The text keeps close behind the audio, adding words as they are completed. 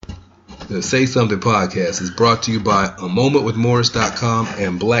The Say Something podcast is brought to you by amomentwithmorris.com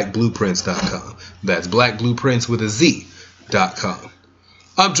and blackblueprints.com. That's blackblueprints.com.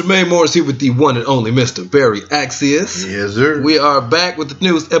 I'm Jermaine Morris here with the one and only Mr. Barry Axius. Yes, sir. We are back with the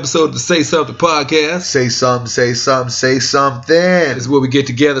newest episode of the Say Something podcast. Say something, say something, say something. This is where we get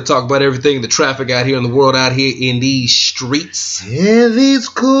together, talk about everything, the traffic out here in the world, out here in these streets. In these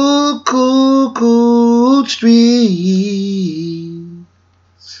cool streets.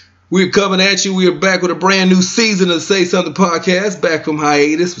 We're coming at you. We are back with a brand new season of the Say Something podcast, back from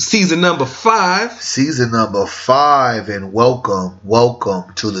hiatus, season number 5. Season number 5, and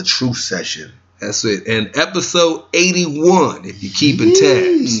welcome to the Truth Session. That's it. And episode 81, if you're keeping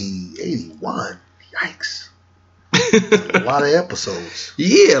tabs. 81. Yikes. A lot of episodes.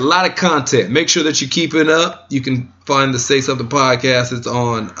 Yeah, a lot of content. Make sure that you're keeping up. You can find the Say Something podcast. It's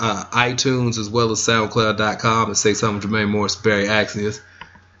on iTunes as well as SoundCloud.com. And Say Something Jermaine Morris, Barry Axius.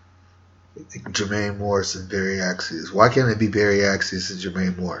 Jermaine Morris and Barry Axius. Why can't it be Barry Axius and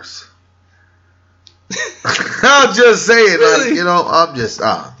Jermaine Morris? I'm just saying, Really?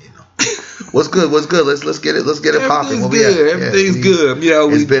 What's good? Let's get it popping. Everything's good.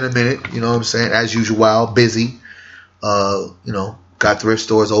 It's been a minute, you know what I'm saying? As usual, busy. Got thrift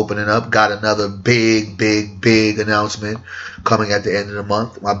stores opening up. Got another big announcement coming at the end of the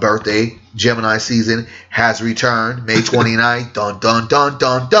month. My birthday, Gemini season, has returned. May 29th. Dun, dun, dun,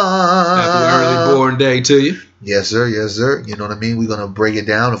 dun, dun. Happy early born day to you. Yes, sir. You know what I mean? We're going to break it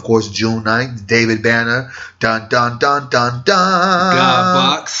down. Of course, June 9th, David Banner. Dun, dun, dun, dun, dun. God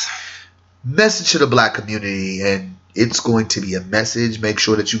box. Message to the black community, and it's going to be a message. Make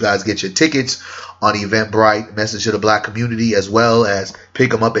sure that you guys get your tickets on Eventbrite. Message to the black community, as well as pick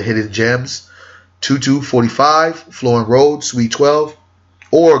them up at Hidden Gems, 2245 Florin Road, Suite 12,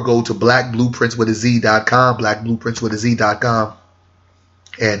 or go to blackblueprintswithaz.com,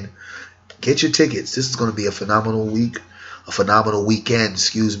 and get your tickets. This is going to be a phenomenal weekend. It's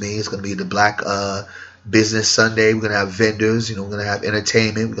going to be the Black Business Sunday. We're going to have vendors, we're going to have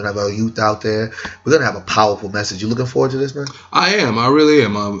entertainment. We're going to have our youth out there. We're going to have a powerful message. You looking forward to this, man? I am. I really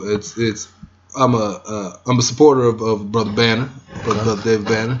am. I'm a supporter of Brother Banner, Brother David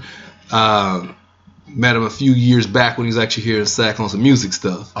Banner. Met him a few years back when he was actually here in Sac on some music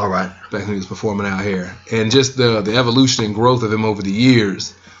stuff. All right. Back when he was performing out here. And just the evolution and growth of him over the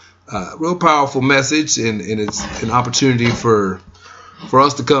years. Real powerful message, and it's an opportunity for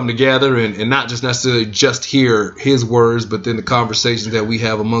us to come together and not just necessarily just hear his words, but then the conversations that we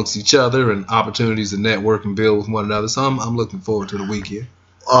have amongst each other and opportunities to network and build with one another. So I'm looking forward to the week here.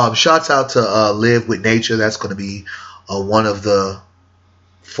 Shouts out to Live with Nature. That's going to be one of the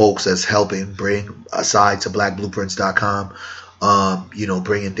folks that's helping bring aside to blackblueprints.com.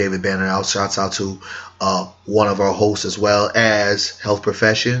 Bringing David Banner out. Shouts out to one of our hosts, as well as Health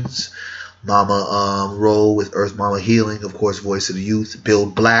Professions, Mama Roll with Earth Mama Healing, of course, Voice of the Youth, Bill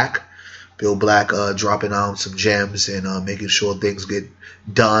Black dropping out some gems and making sure things get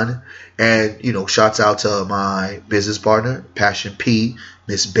done. And shouts out to my business partner, Passion P,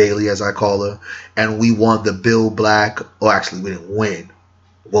 Miss Bailey as I call her, and we won the Bill Black, actually we didn't win,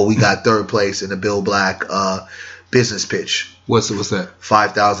 well, we got third place in the Bill Black business pitch. What's that?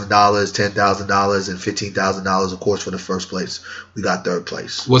 $5,000, $10,000, and $15,000, of course, for the first place. We got third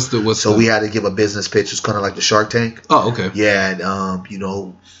place. We had to give a business pitch. It's kind of like the Shark Tank. Oh, okay. Yeah, and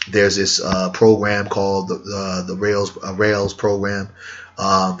there's this program called the Rails program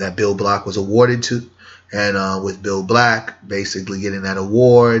that Bill Black was awarded to, and with Bill Black basically getting that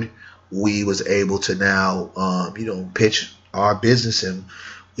award, we was able to now pitch our business, and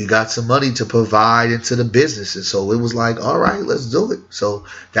we got some money to provide into the business. And so it was like, all right, let's do it. So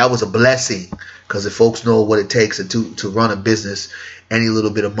that was a blessing, because if folks know what it takes to run a business, any little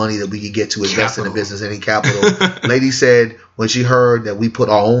bit of money that we could get to invest in a business, any capital. Lady said when she heard that we put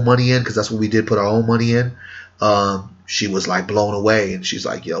our own money in, because that's what we did, put our own money in, she was like blown away. And she's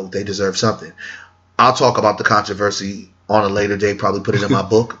like, yo, they deserve something. I'll talk about the controversy on a later day, probably put it in my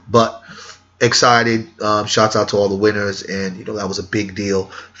book. But excited. Shouts out to all the winners, and that was a big deal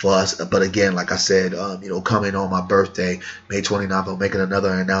for us. But again, like I said, coming on my birthday, May 29th, I'm making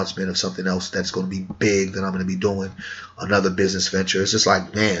another announcement of something else that's going to be big that I'm going to be doing, another business venture. It's just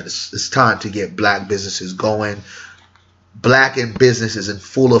like, man, it's time to get black businesses going. Black in business is in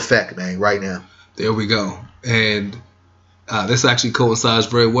full effect, man, right now. There we go. And this actually coincides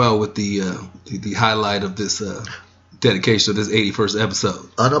very well with the highlight of this dedication of this 81st episode.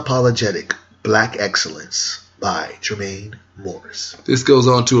 Unapologetic Black Excellence by Jermaine Morris. This goes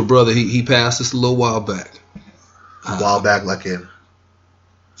on to a brother. He passed us a little while back. Like in? A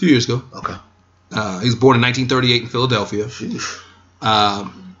few years ago. Okay. He was born in 1938 in Philadelphia.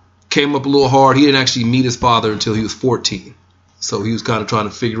 came up a little hard. He didn't actually meet his father until he was 14. So he was kind of trying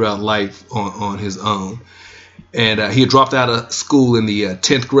to figure out life on his own. And he had dropped out of school in the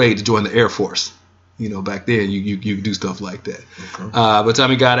 10th grade to join the Air Force. You know, back then you could do stuff like that. Okay. By the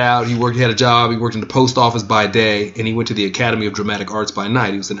time he got out, he had a job. He worked in the post office by day, and he went to the Academy of Dramatic Arts by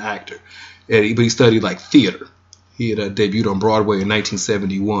night. He was an actor. But he studied like theater. He had debuted on Broadway in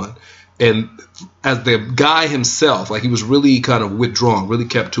 1971. And as the guy himself, like he was really kind of withdrawn, really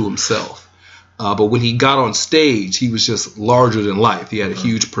kept to himself. But when he got on stage, he was just larger than life. He had a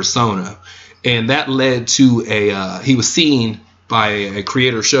huge persona. And that led to he was seen by a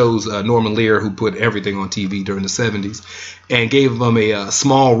creator of shows, Norman Lear, who put everything on TV during the 70s, and gave him a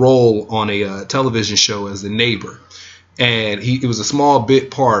small role on a television show as the neighbor. And it was a small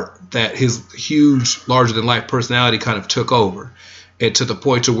bit part that his huge, larger-than-life personality kind of took over, and to the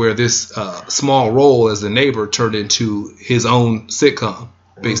point to where this small role as the neighbor turned into his own sitcom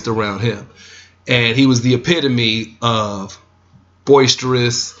based around him. And he was the epitome of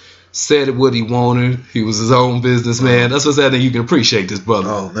boisterous, said what he wanted. He was his own businessman. That's what's that thing you can appreciate this brother.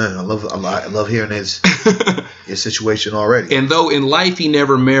 Oh man, I love hearing his situation already. And though in life he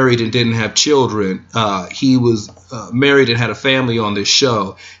never married and didn't have children, he was married and had a family on this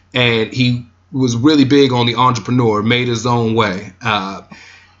show, and he was really big on the entrepreneur. Made his own way.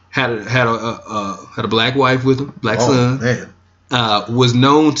 Had a black wife with him, black son. Man. Was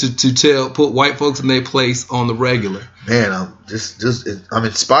known to put white folks in their place on the regular. Man, I'm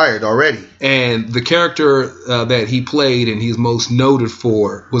inspired already. And the character that he played and he's most noted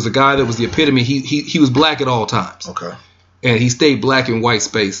for was a guy that was the epitome. He was black at all times. Okay. And he stayed black in white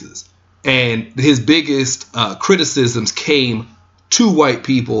spaces. And his biggest criticisms came to white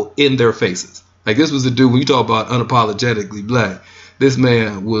people in their faces. Like this was a dude, when you talk about unapologetically black, this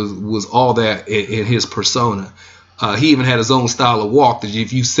man was all that in his persona. He even had his own style of walk that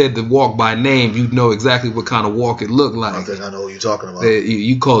if you said the walk by name, you'd know exactly what kind of walk it looked like. I think I know what you're talking about.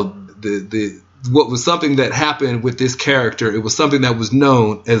 You called what was something that happened with this character. It was something that was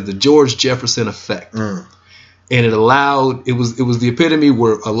known as the George Jefferson effect. And it was the epitome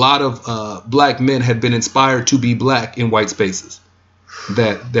where a lot of black men had been inspired to be black in white spaces.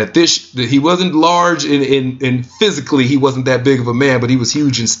 That he wasn't large in physically, he wasn't that big of a man, but he was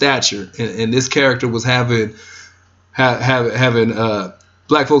huge in stature. And this character was having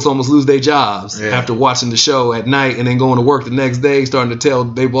black folks almost lose their jobs after watching the show at night and then going to work the next day, starting to tell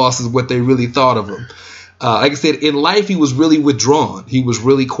their bosses what they really thought of them. Like I said, in life, he was really withdrawn. He was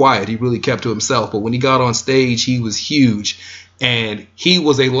really quiet. He really kept to himself. But when he got on stage, he was huge. And he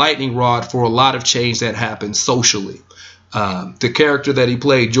was a lightning rod for a lot of change that happened socially. The character that he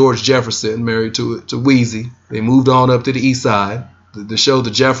played, George Jefferson, married to Weezy, they moved on up to the east side. The show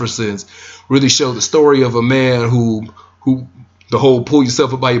The Jeffersons really showed the story of a man who the whole pull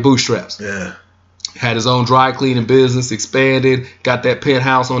yourself up by your bootstraps. Yeah. Had his own dry cleaning business, expanded, got that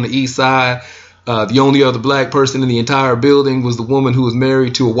penthouse on the east side. The only other black person in the entire building was the woman who was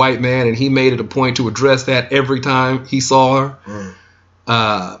married to a white man, and he made it a point to address that every time he saw her.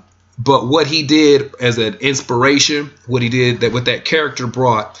 But what he did as an inspiration, what he did that what that character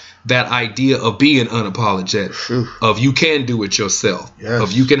brought, that idea of being unapologetic, of you can do it yourself,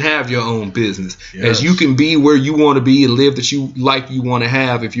 of you can have your own business, as you can be where you want to be and live that you life you want to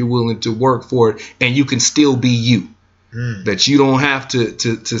have if you're willing to work for it, and you can still be you. That you don't have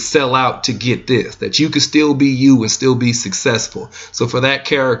to sell out to get this, that you can still be you and still be successful. So for that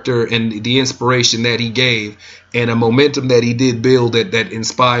character and the inspiration that he gave and a momentum that he did build that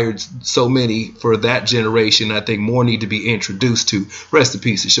inspired so many for that generation, I think more need to be introduced to. Rest in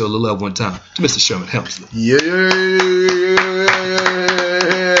peace and show a little love one time to Mr. Sherman Hemsley. Yeah.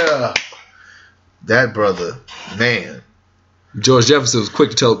 That brother, man. George Jefferson was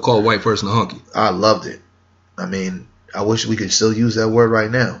quick to call a white person a hunky. I loved it. I mean, I wish we could still use that word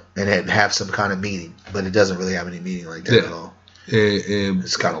right now and have some kind of meaning, but it doesn't really have any meaning like that at all. And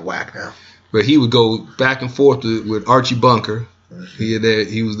it's kind of whack now. But he would go back and forth with Archie Bunker. He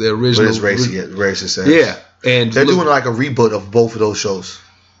was the original. But it's racist. Yeah, and they're doing like a reboot of both of those shows.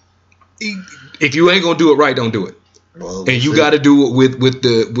 If you ain't gonna do it right, don't do it. Well, and you got to do it with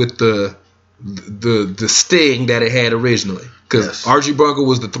the sting that it had originally. Because Archie Bunker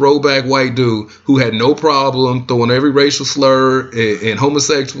was the throwback white dude who had no problem throwing every racial slur and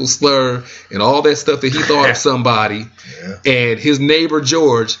homosexual slur and all that stuff that he thought of somebody. And his neighbor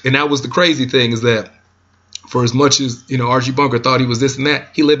George, and that was the crazy thing, is that for as much as Archie Bunker thought he was this and that,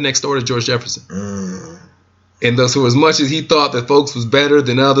 he lived next door to George Jefferson. And thus, for as much as he thought that folks was better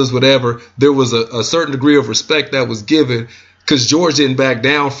than others, whatever, there was a certain degree of respect that was given. Because George didn't back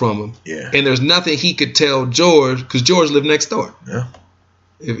down from him. And there's nothing he could tell George because George lived next door.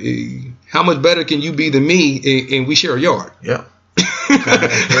 How much better can you be than me? And we share a yard. Yeah.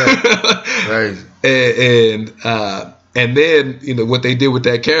 Right. And then, you know, what they did with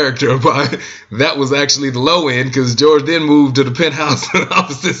that character, that was actually the low end, because George then moved to the penthouse on the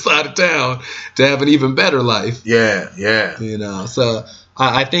opposite side of town to have an even better life. Yeah. You know, so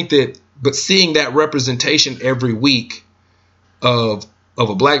I think that, but seeing that representation every week of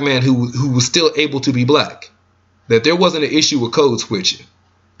a black man who was still able to be black, that there wasn't an issue with code switching.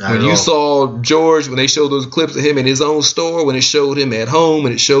 When you saw George, when they showed those clips of him in his own store, when it showed him at home,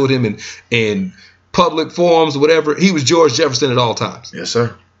 and it showed him in public forums, whatever, he was George Jefferson at all times. Yes,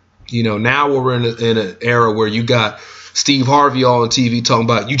 sir. You know, now we're in an era where you got Steve Harvey on TV talking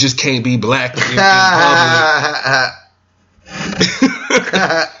about you just can't be black in public.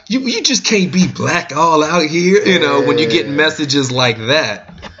 you just can't be black all out here. You know, when you get messages like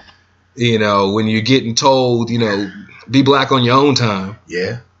that, you know, when you're getting told, you know, be black on your own time.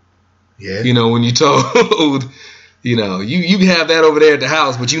 Yeah. You know, when you're told, you know, you have that over there at the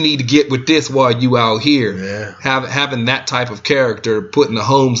house, but you need to get with this while you out here. Yeah. Having that type of character put in the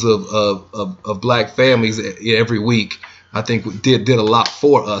homes of black families every week, I think did a lot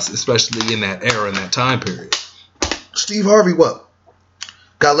for us, especially in that era, in that time period. Steve Harvey, what?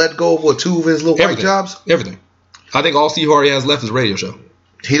 Got let go of 2 of his little white jobs? Everything. I think all Steve Harvey has left is a radio show.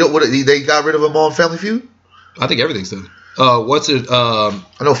 They got rid of him on Family Feud? I think everything's done. What's it? I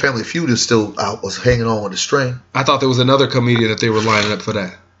know Family Feud is still out, was hanging on with a string. I thought there was another comedian that they were lining up for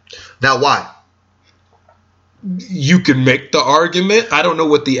that. Now, why? You can make the argument. I don't know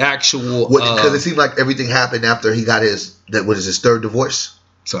what the actual... Because it seemed like everything happened after he got his 3rd divorce.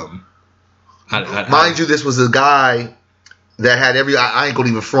 Something. Mind you, this was a guy that had I ain't going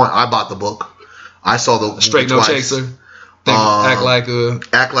to even front. I bought the book. I saw the Straight No Chaser. Act like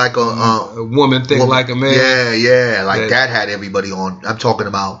a woman, think like a man. Yeah. Like that had everybody on. I'm talking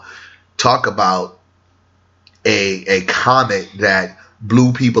about, a comic that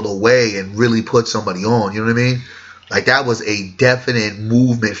blew people away and really put somebody on. You know what I mean? Like that was a definite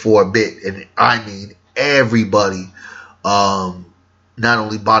movement for a bit. And I mean, everybody not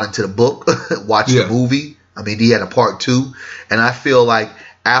only bought into the book, watched the movie. I mean, he had a part 2. And I feel like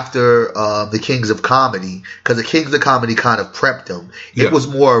after the Kings of Comedy, because the Kings of Comedy kind of prepped him. It was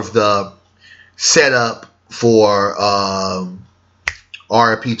more of the setup for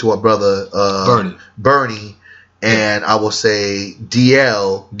RIP to our brother Bernie, and I will say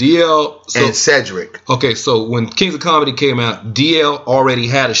DL and Cedric. Okay, so when Kings of Comedy came out, DL already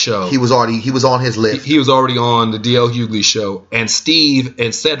had a show. He was on his list. He was already on the DL Hughley show, and Steve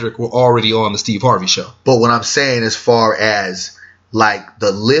and Cedric were already on the Steve Harvey show. But what I'm saying, as far as like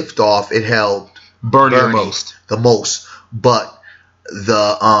the liftoff, it helped Bernie the most. But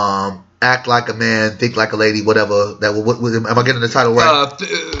the Act Like a Man, Think Like a Lady, whatever. Am I getting the title right?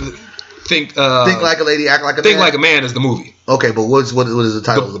 Think Like a Lady, Act Like a Man. Think Like a Man is the movie. Okay, but what is the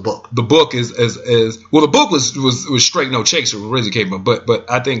title of the book? The book is well, the book was Straight No Chaser originally came up, but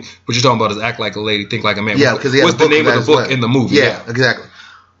I think what you're talking about is Act Like a Lady, Think Like a Man. Yeah, because what's the name of the book in the movie? Yeah, exactly.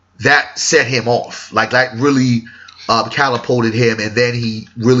 That set him off. Like that really catapulted him, and then he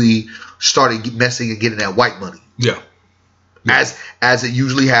really started messing and getting that white money. Yeah. As it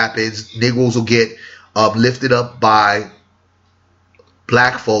usually happens, Negroes will get lifted up by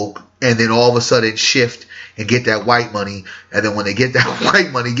black folk, and then all of a sudden shift and get that white money. And then when they get that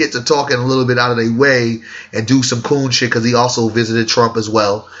white money, get to talking a little bit out of their way and do some coon shit, because he also visited Trump as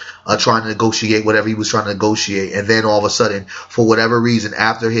well, trying to negotiate whatever he was trying to negotiate. And then all of a sudden, for whatever reason,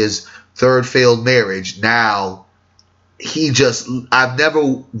 after his 3rd failed marriage, now I've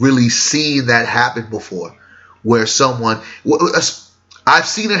never really seen that happen before, where I've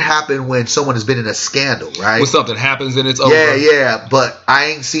seen it happen when someone has been in a scandal, right? When something happens and it's over. Yeah, but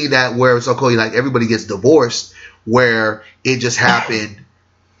I ain't seen that where it's okay, like everybody gets divorced, where it just happened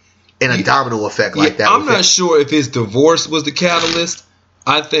in a domino effect like that. I'm not sure if his divorce was the catalyst.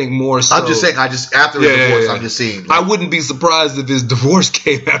 I think more so. I'm just saying, after his divorce, I'm just saying. I wouldn't be surprised if his divorce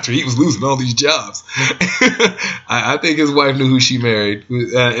came after he was losing all these jobs. I think his wife knew who she married,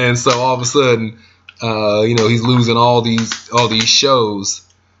 and so all of a sudden, he's losing all these shows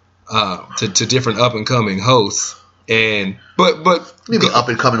to different up and coming hosts. And but maybe up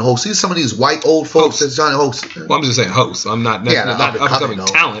and coming hosts. See some of these white old folks that's trying to host. Well, I'm just saying hosts. I'm not up and coming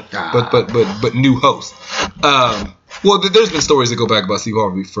talent, but new hosts. Well, there's been stories that go back about Steve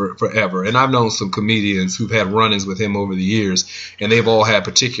Harvey forever, and I've known some comedians who've had run-ins with him over the years, and they've all had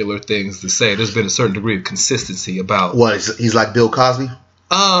particular things to say. There's been a certain degree of consistency about what he's like. Bill Cosby.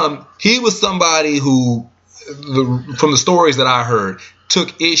 He was somebody who, from the stories that I heard,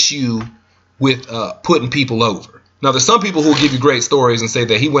 took issue with putting people over. Now, there's some people who will give you great stories and say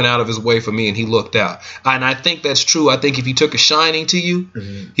that he went out of his way for me and he looked out. And I think that's true. I think if he took a shining to you,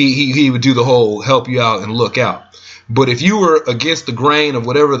 he would do the whole help you out and look out. But if you were against the grain of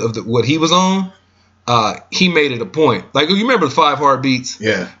whatever what he was on, he made it a point. Like, you remember the 5 Heartbeats?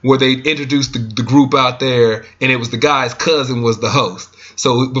 Yeah. Where they introduced the group out there, and it was the guy's cousin was the host.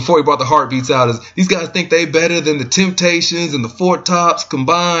 So before he brought the Heartbeats out, these guys think they better than the Temptations and the Four Tops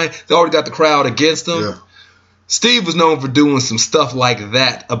combined. They already got the crowd against them. Yeah. Steve was known for doing some stuff like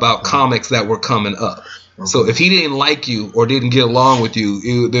that about comics that were coming up. Okay. So if he didn't like you or didn't get along with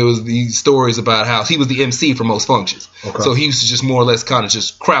you, there was these stories about how he was the MC for most functions. Okay. So he used to just more or less kind of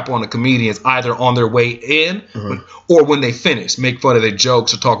just crap on the comedians either on their way in or when they finished, make fun of their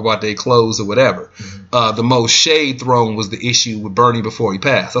jokes or talk about their clothes or whatever. The most shade thrown was the issue with Bernie before he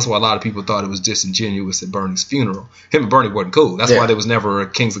passed. That's why a lot of people thought it was disingenuous at Bernie's funeral. Him and Bernie wasn't cool. That's why there was never a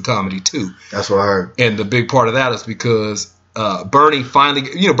Kings of Comedy 2. That's what I heard. And the big part of that is because Bernie finally,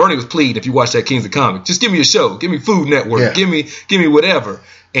 Bernie was pleading, if you watch that Kings of Comedy, just give me a show, give me Food Network, give me whatever.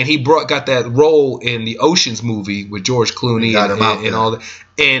 And he got that role in the Oceans movie with George Clooney and all that.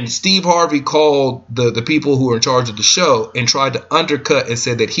 And Steve Harvey called the people who were in charge of the show and tried to undercut and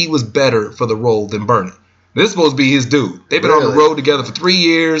said that he was better for the role than Bernie. This is supposed to be his dude. They've been on the road together for 3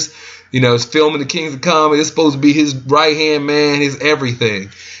 years. It's filming the Kings of Comedy. It's supposed to be his right-hand man, his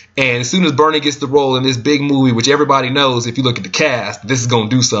everything. And as soon as Bernie gets the role in this big movie, which everybody knows if you look at the cast, this is going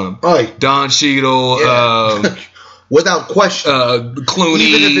to do something. Right. Don Cheadle, without question. Clooney.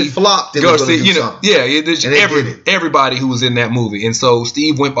 Even if it flopped, it was going to do something. Yeah, everybody who was in that movie. And so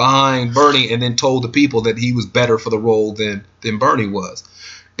Steve went behind Bernie and then told the people that he was better for the role than Bernie was.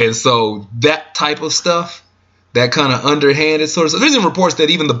 And so that type of stuff, that kind of underhanded sort of stuff. There's even reports that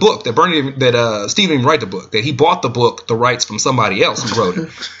even the book, that Steve didn't even write the book, that he bought the rights from somebody else who wrote it.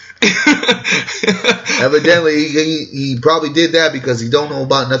 Evidently, he probably did that because he don't know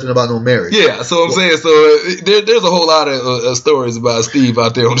nothing about no marriage. Yeah, so I'm saying, there's a whole lot of stories about Steve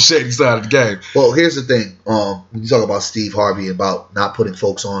out there on the shady side of the game. Well, here's the thing. When you talk about Steve Harvey, about not putting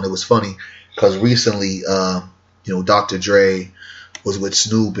folks on, it was funny because recently, Dr. Dre was with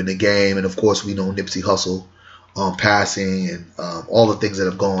Snoop in the game, and of course we know Nipsey Hussle passing and all the things that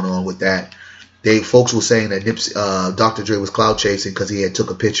have gone on with that. Folks were saying that Dr. Dre was cloud chasing because he had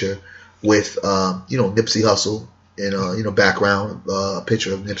took a picture with Nipsey Hussle in background, a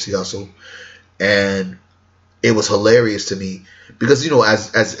picture of Nipsey Hussle, and it was hilarious to me because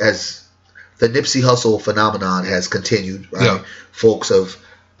as the Nipsey Hussle phenomenon has continued, right? Yeah. Folks have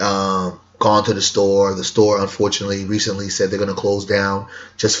gone to the store. The store unfortunately recently said they're going to close down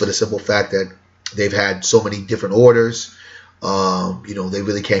just for the simple fact that they've had so many different orders. They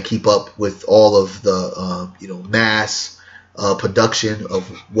really can't keep up with all of the, mass production of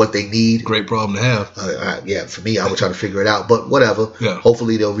what they need. Great problem to have. For me, I would try to figure it out. But whatever. Yeah.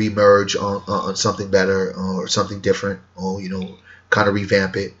 Hopefully they'll remerge on something better or something different or, kind of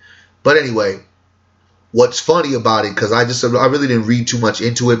revamp it. But anyway, what's funny about it, because I really didn't read too much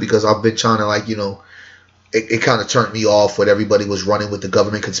into it because I've been trying to, it kind of turned me off when everybody was running with the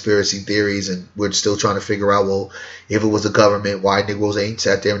government conspiracy theories, and we're still trying to figure out, well, if it was the government, why Negroes ain't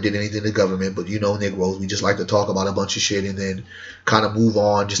sat there and did anything to the government. But Negroes, we just like to talk about a bunch of shit and then kind of move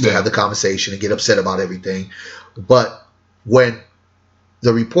on just to have the conversation and get upset about everything. But when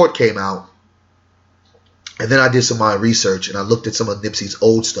the report came out, and then I did some of my research and I looked at some of Nipsey's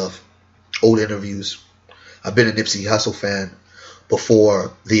old stuff, old interviews. I've been a Nipsey Hussle fan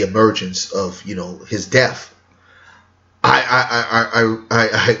before the emergence of his death.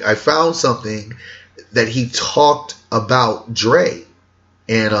 I found something that he talked about Dre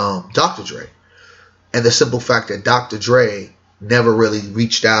and Dr. Dre, and the simple fact that Dr. Dre never really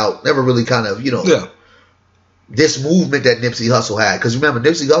reached out, never really kind of this movement that Nipsey Hussle had. Because remember,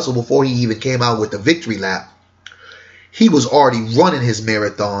 Nipsey Hussle, before he even came out with the Victory Lap, he was already running his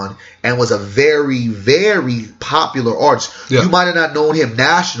marathon and was a very, very popular artist. Yeah. You might have not known him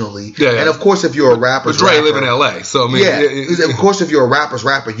nationally. Yeah, yeah. And of course, if you're a rapper, Dre live in LA, so I mean, of course, if you're a rapper,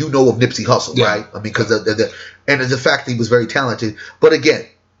 you know of Nipsey Hussle, right? I mean, because the fact that he was very talented. But again,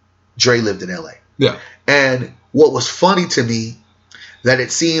 Dre lived in LA. Yeah. And what was funny to me, that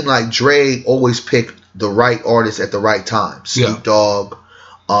it seemed like Dre always picked the right artist at the right time. Snoop Dogg,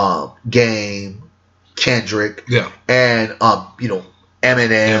 Game, Kendrick, and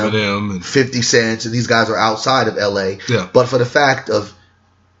Eminem and 50 Cent, and these guys are outside of LA. Yeah. But for the fact of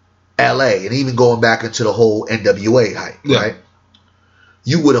LA, and even going back into the whole NWA hype, right?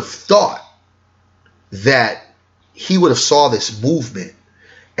 You would have thought that he would have saw this movement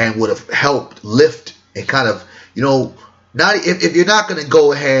and would have helped lift and kind of, not if you're not going to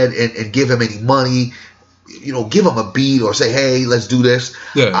go ahead and give him any money, give him a beat or say, hey, let's do this.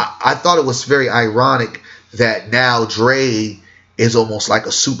 Yeah. I thought it was very ironic that now Dre is almost like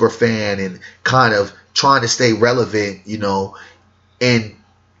a super fan and kind of trying to stay relevant, and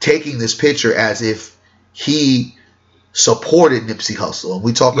taking this picture as if he supported Nipsey Hussle. And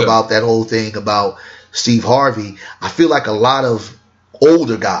we talk about that whole thing about Steve Harvey. I feel like a lot of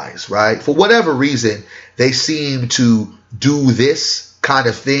older guys, right, for whatever reason, they seem to do this kind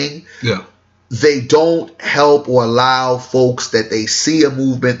of thing. Yeah. They don't help or allow folks that they see a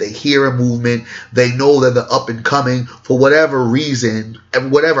movement, they hear a movement, they know that they're up and coming. For whatever reason,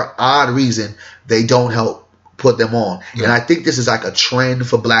 whatever odd reason, they don't help put them on. Yeah. And I think this is like a trend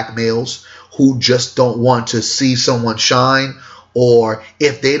for black males who just don't want to see someone shine, or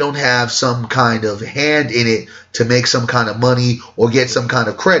if they don't have some kind of hand in it to make some kind of money or get some kind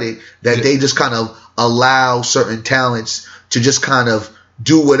of credit, that they just kind of allow certain talents to just kind of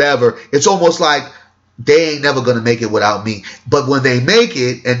do whatever. It's almost like they ain't never going to make it without me. But when they make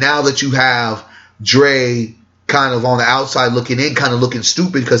it, and now that you have Dre kind of on the outside looking in, kind of looking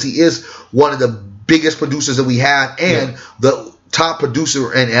stupid because he is one of the biggest producers that we have and the top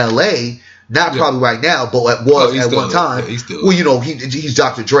producer in LA. Not probably right now, but was at one time. Well, he's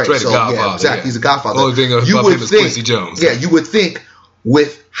Dr. Dre. Dre so yeah, exactly. He's a godfather. The only thing about him is Quincy Jones. Yeah, you would think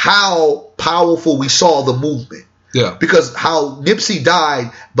with how powerful we saw the movement. Yeah. Because how Nipsey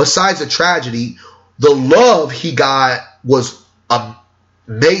died, besides the tragedy, the love he got was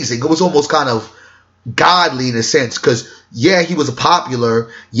amazing. It was almost kind of godly in a sense. Because, he was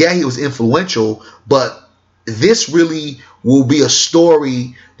popular. Yeah, he was influential. But this really will be a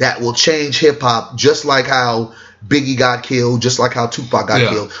story that will change hip-hop, just like how Biggie got killed, just like how Tupac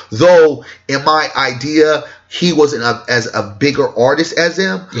got killed. Though, in my idea, he wasn't as a bigger artist as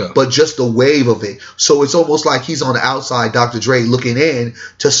them, but just the wave of it. So it's almost like he's on the outside, Dr. Dre, looking in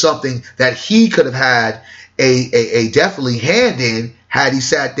to something that he could have had a definitely hand in had he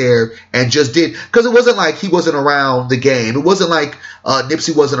sat there and just did. Because it wasn't like he wasn't around the game. It wasn't like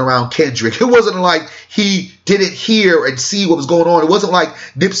Nipsey wasn't around Kendrick. It wasn't like he didn't hear and see what was going on. It wasn't like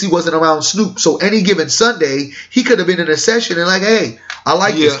Nipsey wasn't around Snoop. So any given Sunday, he could have been in a session and like, hey, I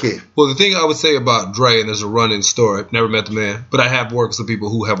like this kid. Well, the thing I would say about Dre, and there's a running story, I've never met the man, but I have worked with some people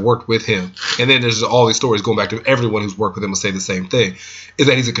who have worked with him. And then there's all these stories going back to everyone who's worked with him will say the same thing, is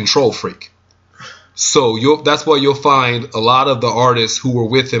that he's a control freak. So that's why you'll find a lot of the artists who were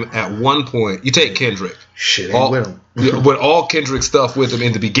with him at one point. You take Kendrick. With him. With all Kendrick stuff with him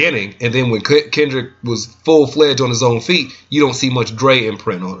in the beginning, and then when Kendrick was full-fledged on his own feet, you don't see much Dre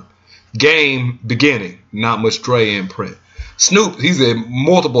imprint on him. Game, beginning, not much Dre imprint. Snoop, he's in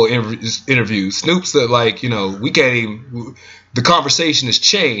multiple interviews. Snoop said, we can't even... The conversation has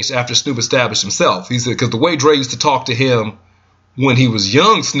changed after Snoop established himself. He said, because the way Dre used to talk to him when he was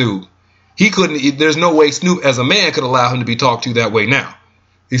young Snoop, he couldn't. There's no way Snoop as a man could allow him to be talked to that way now.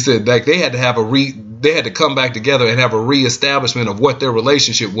 He said like they had to have they had to come back together and have a reestablishment of what their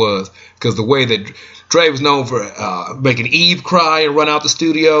relationship was, because the way that Dre was known for making Eve cry and run out the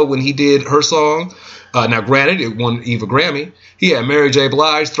studio when he did her song. Now, granted, it won Eve a Grammy. He had Mary J.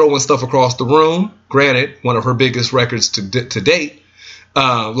 Blige throwing stuff across the room. Granted, one of her biggest records to date.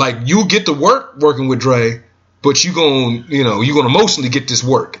 You get to work working with Dre, but you're gonna emotionally get this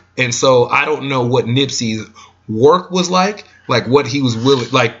work. And so I don't know what Nipsey's work was like what he was willing,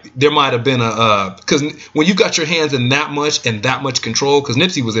 there might have been because when you got your hands in that much and that much control, because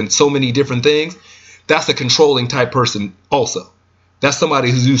Nipsey was in so many different things, that's a controlling type person also. That's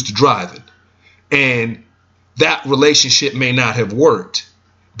somebody who's used to driving. And that relationship may not have worked,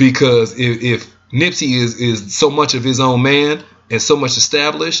 because if Nipsey is so much of his own man and so much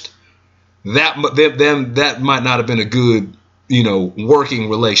established, that might not have been a good, working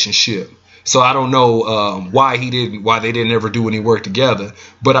relationship. So I don't know why they didn't ever do any work together.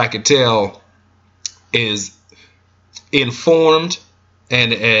 But I could tell, as informed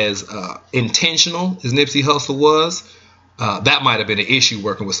and as intentional as Nipsey Hussle was, that might have been an issue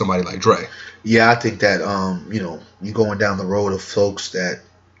working with somebody like Dre. Yeah, I think that you're going down the road of folks that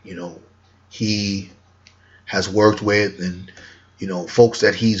he has worked with, and folks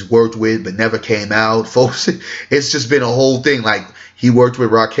that he's worked with but never came out. Folks, it's just been a whole thing. Like, he worked with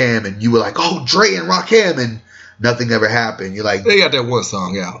Rakim, and you were like, oh, Dre and Rakim, and nothing ever happened. You're like, they got that one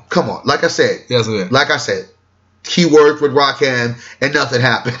song out. Come on. Like I said, yes, he worked with Rakim, and nothing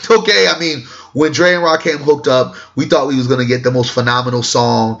happened. Okay, I mean, when Dre and Rakim hooked up, we thought we was going to get the most phenomenal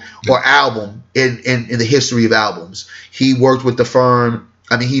song or album in the history of albums. He worked with The Firm.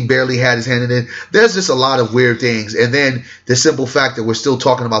 I mean, he barely had his hand in it. There's just a lot of weird things. And then the simple fact that we're still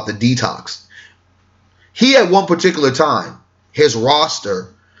talking about the Detox. He, at one particular time, his roster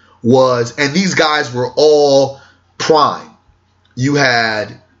was, and these guys were all prime. You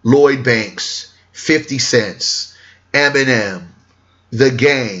had Lloyd Banks, 50 Cent, Eminem, The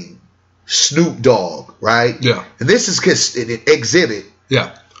Game, Snoop Dogg, right? Yeah. And this is an exhibit.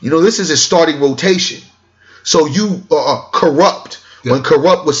 Yeah. This is a starting rotation. So you are Corrupt. Yeah. When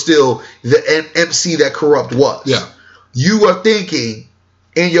Corrupt was still the MC that Corrupt was. Yeah. You are thinking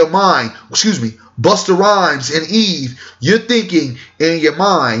in your mind, Busta Rhymes and Eve, you're thinking in your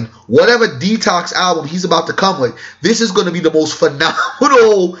mind, whatever Detox album he's about to come with, this is going to be the most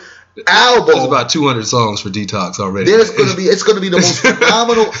phenomenal album. There's about 200 songs for Detox already. It's going to be the most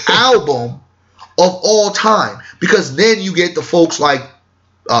phenomenal album of all time, because then you get the folks like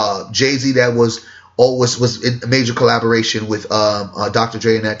Jay-Z that was in a major collaboration with Dr.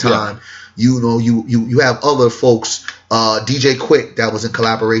 Dre in that time. Yeah. You have other folks, DJ Quick that was in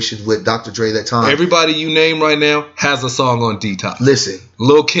collaboration with Dr. Dre that time. Everybody you name right now has a song on Detox. Listen,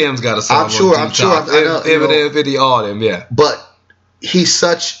 Lil Kim's got a song on Detox. I'm sure. I know, Eminem, 50, all them, yeah. But he's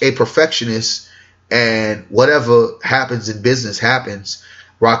such a perfectionist, and whatever happens in business happens.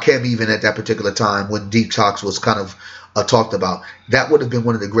 Rakim, even at that particular time when Detox was kind of talked about, that would have been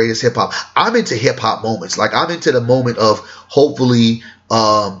one of the greatest hip hop. I'm into hip hop moments. Like, I'm into the moment of hopefully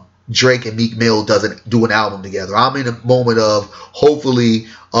Drake and Meek Mill do an album together. I'm in a moment of hopefully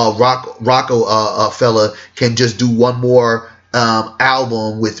Rockefeller can just do one more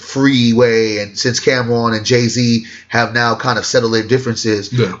album with Freeway, and since Cameron and Jay-Z have now kind of settled their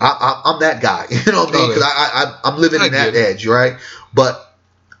differences, yeah. I'm that guy. You know what I mean? Because I'm living in that edge, right? But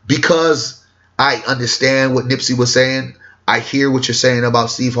because I understand what Nipsey was saying, I hear what you're saying about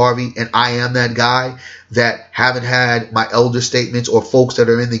Steve Harvey, and I am that guy that haven't had my elder statements or folks that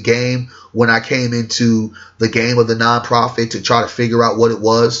are in the game when I came into the game of the nonprofit to try to figure out what it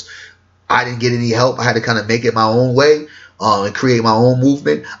was. I didn't get any help. I had to kind of make it my own way and create my own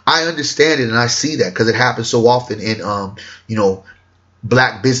movement. I understand it, and I see that because it happens so often in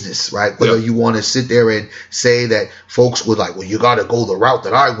black business, right? Whether you want to sit there and say that folks would like, well, you got to go the route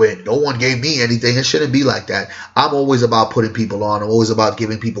that I went. No one gave me anything. It shouldn't be like that. I'm always about putting people on. I'm always about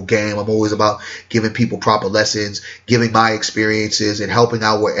giving people game. I'm always about giving people proper lessons, giving my experiences and helping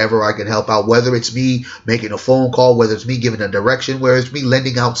out wherever I can help out, whether it's me making a phone call, whether it's me giving a direction, whether it's me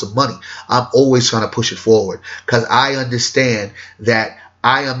lending out some money. I'm always trying to push it forward because I understand that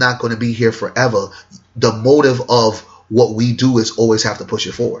I am not going to be here forever. The motive of what we do is always have to push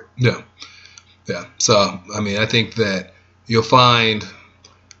it forward. Yeah. So, I mean, I think that you'll find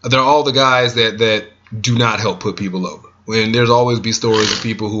there are all the guys that do not help put people over. When there's always be stories of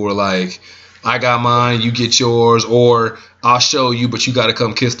people who are like, I got mine, you get yours, or I'll show you, but you got to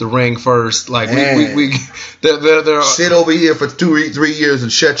come kiss the ring first. Like, we sit over here for 2-3 years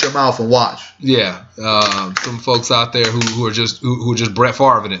and shut your mouth and watch. Yeah, some folks out there who are just Brett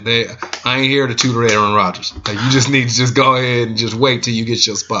Favre-ing it. I ain't here to tutor Aaron Rodgers. Like, you just need to just go ahead and just wait till you get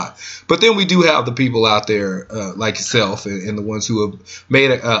your spot. But then we do have the people out there like yourself and the ones who have made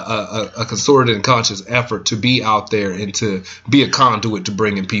a concerted and conscious effort to be out there and to be a conduit to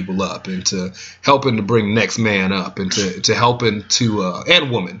bringing people up and to helping to bring next man up and to helping to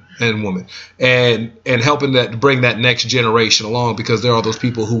and woman and helping to bring that next generation along, because there are those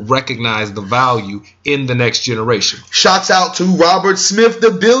people who recognize the value in the next generation. Shouts out to Robert Smith,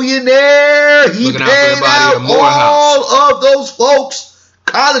 the billionaire. He looking paid out all of those folks.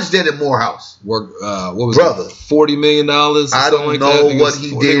 College did at Morehouse. What was it? $40 million? I don't know what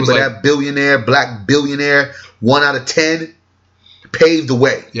he did, but that billionaire, black billionaire, 1 out of 10. Paved the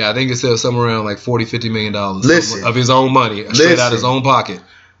way. Yeah, I think it said somewhere around like $40-50 million of his own money, straight out of his own pocket.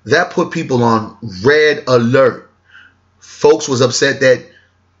 That put people on red alert. Folks was upset that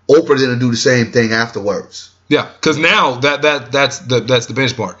Oprah didn't do the same thing afterwards. Yeah, because now that's the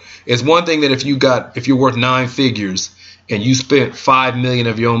benchmark. It's one thing that if you're worth 9 figures and you spent $5 million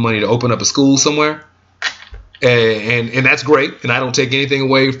of your own money to open up a school somewhere, and that's great. And I don't take anything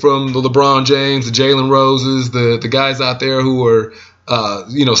away from the LeBron James, the Jalen Roses, the guys out there who are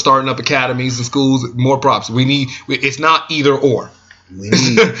starting up academies and schools. More props. It's not either or. We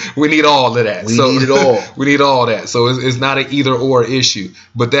need all of that. We need it all. We need all that. So it's not an either or issue.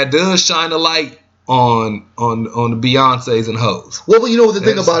 But that does shine a light on the Beyoncés and hoes. Well, you know the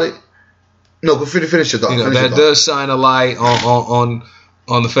thing about it. No, but finish your thought. That does shine a light on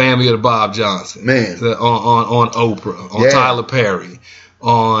the family of the Bob Johnson, man, on Oprah, on Tyler Perry,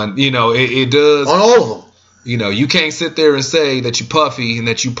 on it does on all of them. You can't sit there and say that you puffy and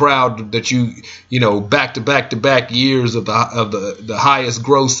that you proud that you back to back years of the highest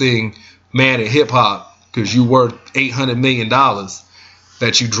grossing man in hip hop because you worth $800 million,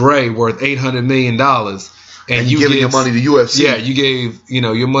 that you Dre worth $800 million, and you giving your money to UFC. Yeah, you gave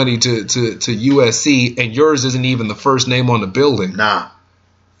your money to USC, and yours isn't even the first name on the building. Nah.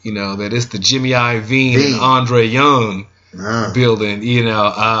 That it's the Jimmy Iovine and Andre Young building.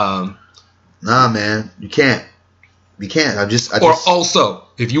 Nah, man, you can't. You can't. Also,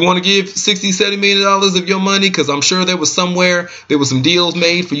 if you want to give $60-70 million of your money, because I'm sure there was some deals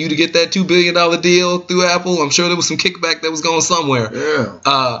made for you to get that $2 billion deal through Apple. I'm sure there was some kickback that was going somewhere.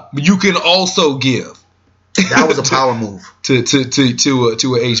 Yeah. You can also give. That was a power move to a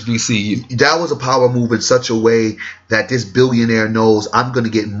HBCU. That was a power move in such a way that this billionaire knows I'm going to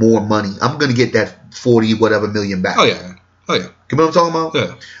get more money. I'm going to get that 40 whatever million back. Oh yeah. You know what I'm talking about?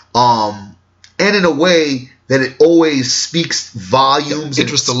 Yeah. And in a way that it always speaks volumes.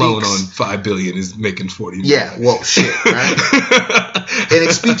 Interest alone on $5 billion is making 40 million. Yeah. Well, shit. Right. And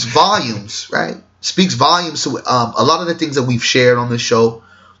it speaks volumes, right? Speaks volumes to a lot of the things that we've shared on this show,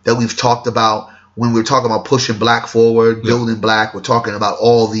 that we've talked about. When we're talking about pushing black forward, building black, we're talking about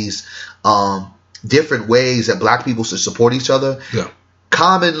all these different ways that black people should support each other. Yeah.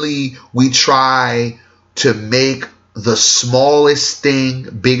 Commonly, we try to make the smallest thing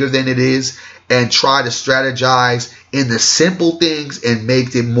bigger than it is and try to strategize in the simple things and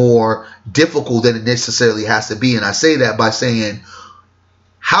make it more difficult than it necessarily has to be. And I say that by saying,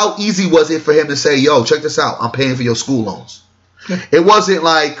 how easy was it for him to say, yo, check this out, I'm paying for your school loans? Yeah. It wasn't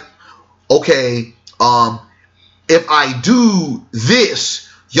like, okay, if I do this,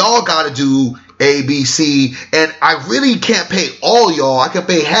 y'all got to do A, B, C, and I really can't pay all y'all. I can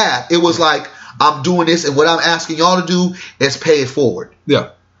pay half. It was like, I'm doing this, and what I'm asking y'all to do is pay it forward.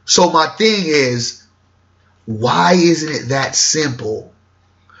 Yeah. So my thing is, why isn't it that simple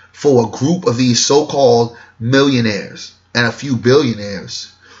for a group of these so-called millionaires and a few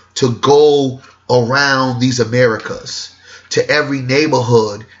billionaires to go around these Americas to every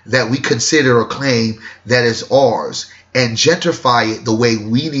neighborhood that we consider or claim that is ours and gentrify it the way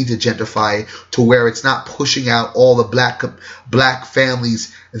we need to gentrify it, to where it's not pushing out all the black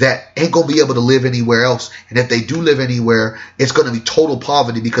families that ain't going to be able to live anywhere else. And if they do live anywhere, it's going to be total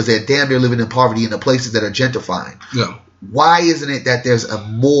poverty because they're damn near living in poverty in the places that are gentrifying. Yeah. Why isn't it that there's a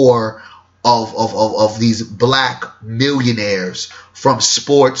more of these black millionaires, from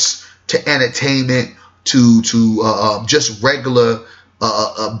sports to entertainment to just regular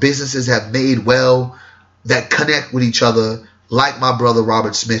businesses have made well, that connect with each other, like my brother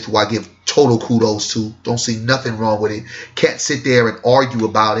Robert Smith, who I give total kudos to. Don't see nothing wrong with it. Can't sit there and argue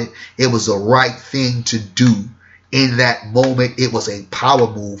about it. It was the right thing to do in that moment. It was a power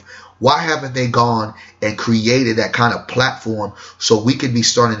move. Why haven't they gone and created that kind of platform so we can be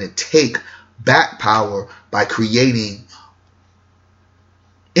starting to take back power by creating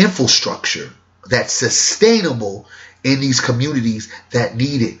infrastructure that's sustainable in these communities that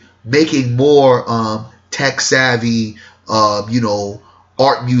need it, making more tech savvy,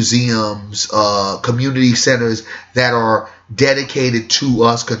 art museums, community centers that are dedicated to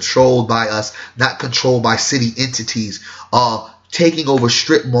us, controlled by us, not controlled by city entities, taking over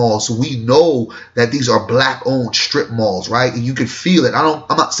strip malls. So we know that these are black owned strip malls, right? And you can feel it.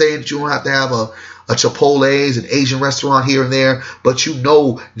 I'm not saying that you don't have to have a Chipotle's, an Asian restaurant here and there, but you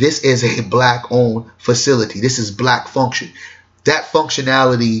know this is a black owned facility. This is black function. That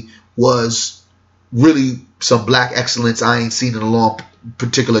functionality was really some black excellence I ain't seen in a long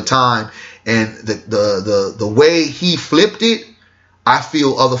particular time. And the way he flipped it, I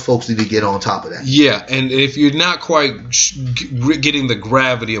feel other folks need to get on top of that. Yeah, and if you're not quite getting the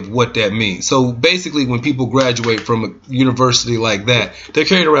gravity of what that means. So basically when people graduate from a university like that, they're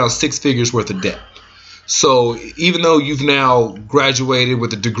carrying around 6 figures worth of debt. So even though you've now graduated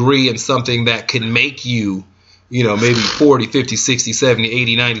with a degree in something that can make you, maybe $40, $50, $60,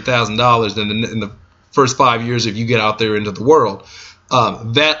 $70, $80, $90,000 in the first 5 years if you get out there into the world,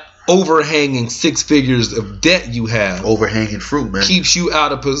 that overhanging 6 figures of debt you have, overhanging fruit, man, keeps you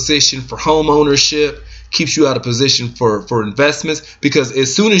out of position for home ownership, keeps you out of position for investments, because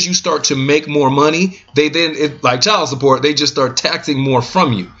as soon as you start to make more money, they then, like child support, they just start taxing more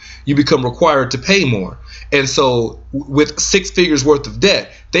from you. You become required to pay more. And so with 6 figures worth of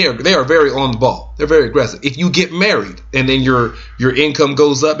debt, they are very on the ball. They're very aggressive. If you get married and then your income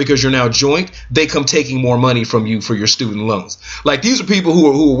goes up because you're now joint, they come taking more money from you for your student loans. Like, these are people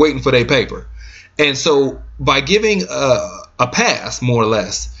who are waiting for their paper. And so by giving a pass, more or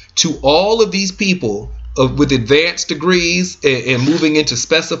less, to all of these people with advanced degrees and moving into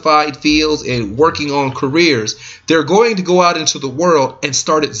specified fields and working on careers, they're going to go out into the world and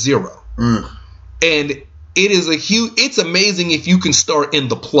start at zero. And it's amazing if you can start in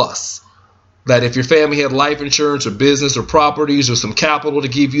the plus. that if your family had life insurance or business or properties or some capital to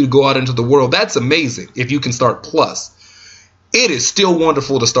give you to go out into the world, that's amazing if you can start plus. It is still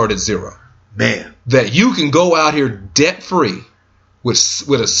wonderful to start at zero. Man. That you can go out here debt-free with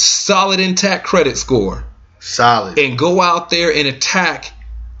a solid intact credit score. Solid. And go out there and attack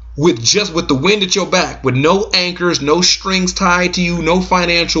with the wind at your back, with no anchors, no strings tied to you, no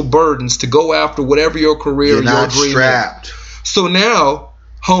financial burdens to go after whatever your career You're not your dream strapped. is. So now,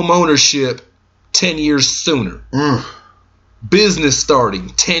 home ownership 10 years sooner. Business starting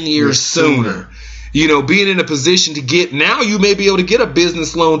 10 years sooner. You know, being in a position to get, now you may be able to get a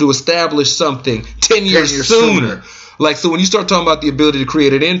business loan to establish something 10 years sooner. Like, so when you start talking about the ability to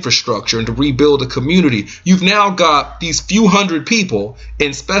create an infrastructure and to rebuild a community, you've now got these few hundred people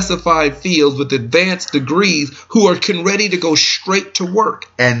in specified fields with advanced degrees who are ready to go straight to work.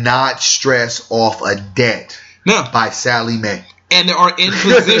 And not stress off a debt by Sally Mae. And they are in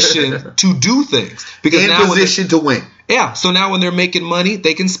position to do things. Because in position to win. Yeah. So now when they're making money,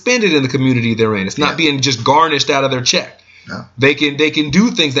 they can spend it in the community they're in. It's not being just garnished out of their check. No. They can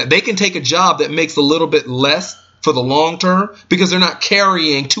do things that they can take a job that makes a little bit less for the long term because they're not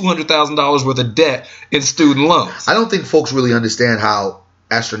carrying $200,000 worth of debt in student loans. I don't think folks really understand how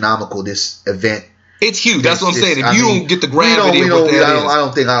astronomical this event. It's huge. That's what I'm saying. If you don't get the gravity of what that is. I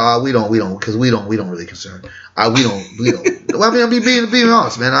don't think we don't because we don't really concern. We don't. Well, I mean, I'm being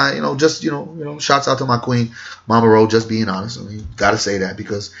honest, man. Just shouts out to my queen, Mama Ro, just being honest. I mean, gotta say that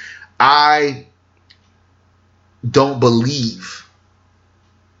because I don't believe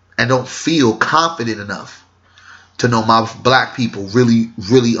and don't feel confident enough to know my black people really,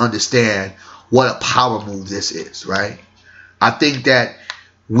 really understand what a power move this is, right? I think that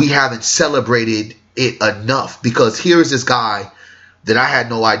we haven't celebrated it enough because here's this guy that I had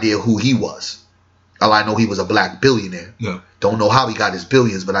no idea who he was. All I know, he was a black billionaire. No. Don't know how he got his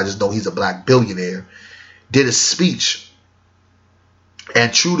billions, but I just know he's a black billionaire. Did a speech.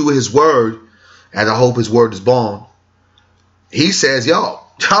 And true to his word, and I hope his word is born, he says, y'all,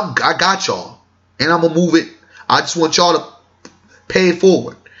 I got y'all. And I'm going to move it. I just want y'all to pay it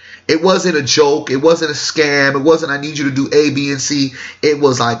forward. It wasn't a joke. It wasn't a scam. It wasn't I need you to do A, B, and C. It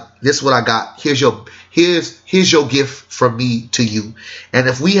was like, this is what I got. Here's your gift from me to you. And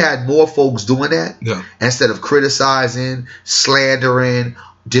if we had more folks doing that, instead of criticizing, slandering,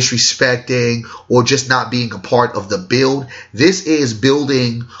 disrespecting, or just not being a part of the build, this is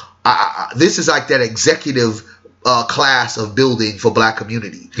building. This is like that executive class of building for black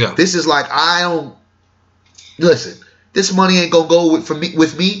community. Yeah. This is like, listen, this money ain't gonna go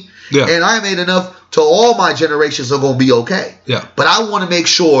with me. Yeah. And I made enough to all my generations are going to be okay. Yeah. But I want to make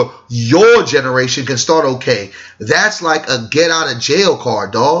sure your generation can start okay. That's like a get out of jail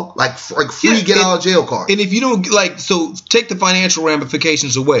card, dog. Like free get out of jail card. And if you don't so take the financial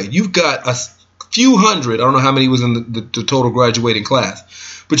ramifications away. You've got a few hundred. I don't know how many was in the total graduating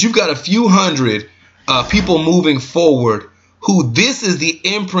class, but you've got a few hundred people moving forward who this is the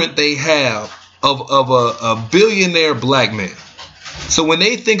imprint they have of a billionaire black man. So when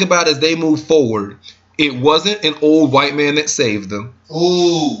they think about as they move forward, it wasn't an old white man that saved them.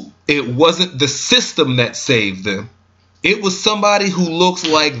 Ooh. It wasn't the system that saved them. It was somebody who looks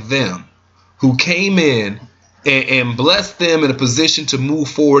like them, who came in and blessed them in a position to move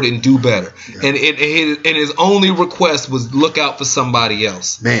forward and do better. Yeah. And his only request was look out for somebody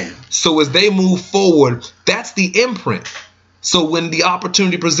else. Man. So as they move forward, that's the imprint. So when the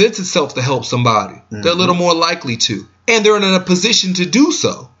opportunity presents itself to help somebody, they're a little more likely to. And they're in a position to do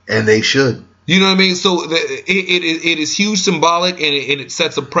so. And they should. You know what I mean? So it is huge symbolic, and it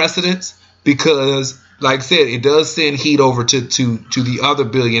sets a precedence because, like I said, it does send heat over to the other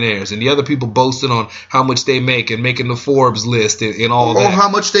billionaires and the other people boasting on how much they make and making the Forbes list and all that. Or how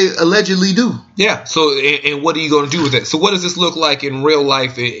much they allegedly do. Yeah. So, and what are you going to do with it? So what does this look like in real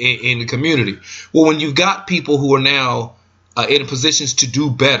life in the community? Well, when you've got people who are now in positions to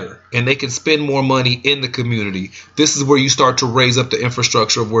do better and they can spend more money in the community, this is where you start to raise up the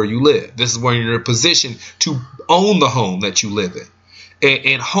infrastructure of where you live. This is where you're in a position to own the home that you live in.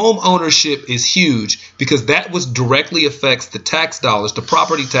 And home ownership is huge because that was directly affects the tax dollars, the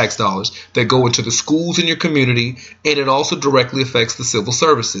property tax dollars that go into the schools in your community, and it also directly affects the civil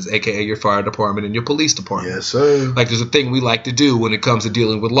services, aka your fire department and your police department. Yes, sir. Like there's a thing we like to do when it comes to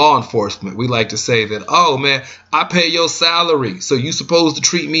dealing with law enforcement. We like to say that, oh man, I pay your salary, so you're supposed to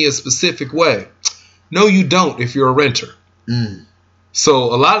treat me a specific way. No, you don't if you're a renter.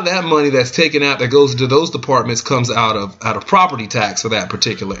 So a lot of that money that's taken out that goes into those departments comes out of property tax for that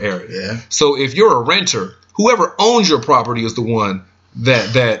particular area. Yeah. So if you're a renter, whoever owns your property is the one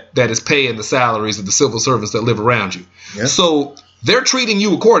that is paying the salaries of the civil servants that live around you. Yeah. So they're treating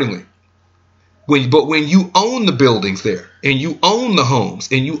you accordingly. But when you own the buildings there, and you own the homes,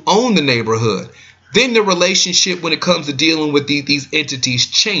 and you own the neighborhood, then the relationship when it comes to dealing with these entities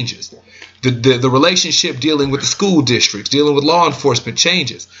changes. The relationship dealing with the school districts, dealing with law enforcement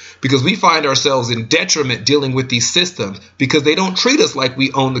changes, because we find ourselves in detriment dealing with these systems because they don't treat us like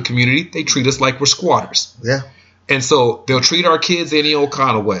we own the community. They treat us like we're squatters. Yeah. And so they'll treat our kids any old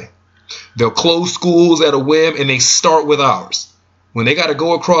kind of way. They'll close schools at a whim, and they start with ours. When they got to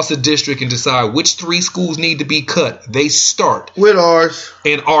go across the district and decide which 3 schools need to be cut, they start with ours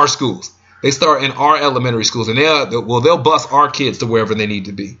in our schools. They start in our elementary schools, and they'll bus our kids to wherever they need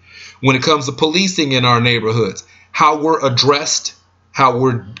to be. When it comes to policing in our neighborhoods, how we're addressed, how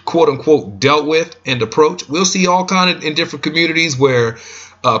we're quote unquote dealt with and approached, we'll see all kind of in different communities where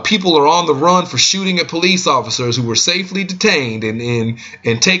people are on the run for shooting at police officers who were safely detained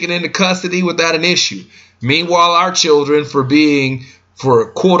and taken into custody without an issue. Meanwhile, our children, for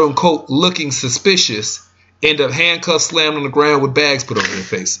quote unquote looking suspicious, end up handcuffed, slammed on the ground with bags put over their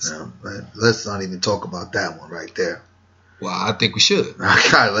faces. Yeah, let's not even talk about that one right there. Well, I think we should.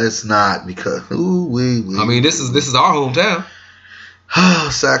 God, let's not, because I mean, this is our hometown.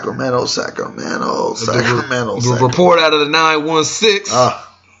 Sacramento. The report out of the 916.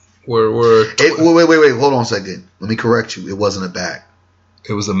 Wait. Hold on a second. Let me correct you. It wasn't a bag.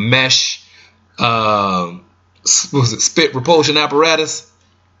 It was a mesh. What was it? Spit repulsion apparatus.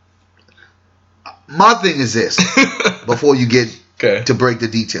 My thing is this. Before you get to break the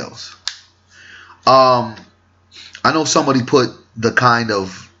details. I know somebody put the kind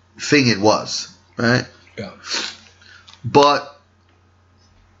of thing it was, right? Yeah. But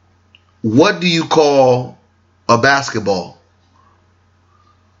what do you call a basketball?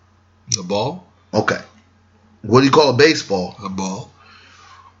 A ball? Okay. What do you call a baseball? A ball.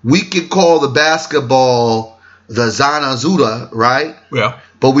 We could call the basketball the Zanazuda, right? Yeah.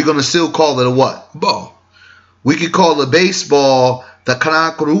 But we're going to still call it a what? Ball. We could call the baseball the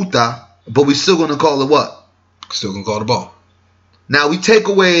Kanakuruta, but we're still going to call it what? Still going to call it a ball. Now, we take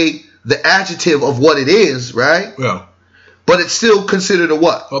away the adjective of what it is, right? Yeah. But it's still considered a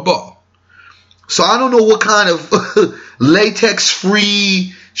what? A ball. So I don't know what kind of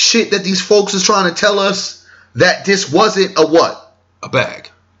latex-free shit that these folks is trying to tell us that this wasn't a what? A bag.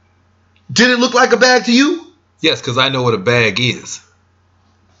 Did it look like a bag to you? Yes, because I know what a bag is.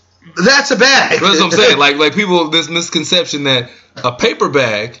 That's a bag. That's what I'm saying. Like people, this misconception that a paper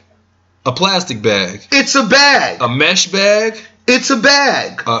bag, a plastic bag, it's a bag. A mesh bag, it's a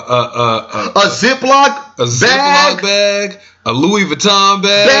bag. A Ziploc bag, a Louis Vuitton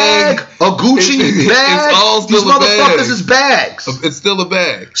bag, a Gucci bag. It's all still These a bag. Motherfuckers is bags. It's still a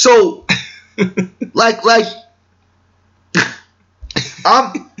bag. So,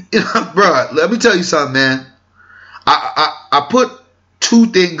 bro, let me tell you something, man. I put 2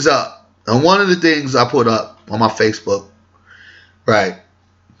 things up, and one of the things I put up on my Facebook, right,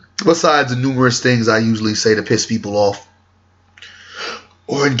 besides the numerous things I usually say to piss people off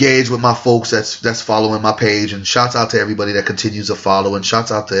or engage with my folks that's following my page, and shouts out to everybody that continues to follow, and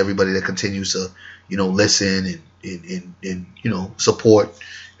shouts out to everybody that continues to, listen and support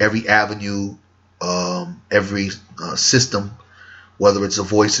every avenue, every system, whether it's the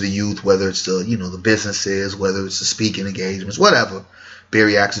voice of the youth, whether it's the, the businesses, whether it's the speaking engagements, whatever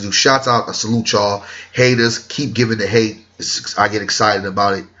Barry Acts to do. Shouts out, I salute y'all. Haters, keep giving the hate. I get excited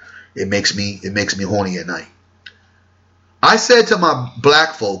about it. It makes me horny at night. I said to my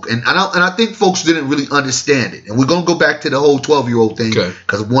black folk, and I think folks didn't really understand it, and we're going to go back to the whole 12-year-old thing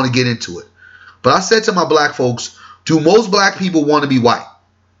because I want to get into it. But I said to my black folks, do most black people want to be white?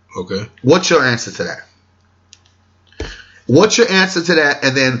 Okay. What's your answer to that? What's your answer to that?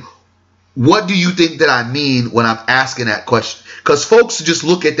 And then what do you think that I mean when I'm asking that question? Because folks just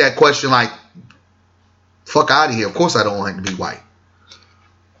look at that question like, fuck out of here. Of course I don't like to be white.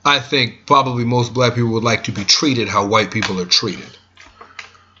 I think probably most black people would like to be treated how white people are treated.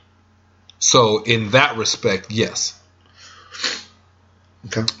 So in that respect, yes.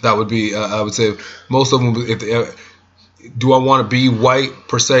 Okay. That would be, I would say, most of them, do I want to be white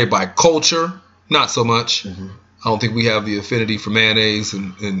per se by culture? Not so much. Mm-hmm. I don't think we have the affinity for mayonnaise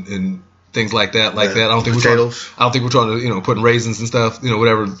and things like that. I don't think we're trying to, putting raisins and stuff,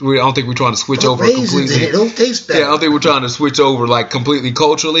 whatever. I don't think we're trying to switch over completely. It don't taste bad. Yeah, I don't think we're trying to switch over like completely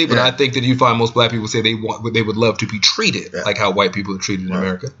culturally. But I think that you find most black people say they would love to be treated like how white people are treated in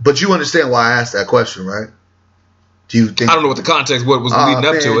America. But you understand why I asked that question, right? Do you think? I don't know what the context was leading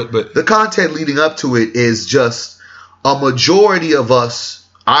up to it, but the content leading up to it is just a majority of us,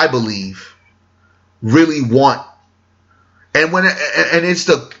 I believe, really want. And it's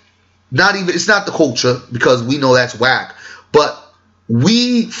not the culture, because we know that's whack, but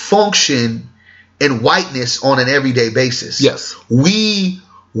we function in whiteness on an everyday basis. Yes. We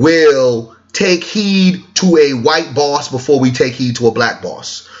will take heed to a white boss before we take heed to a black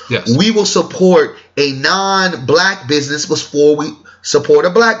boss. Yes. We will support a non-black business before we support a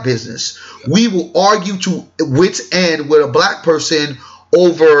black business. We will argue to wit's end with a black person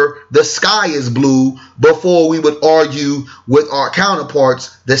over the sky is blue before we would argue with our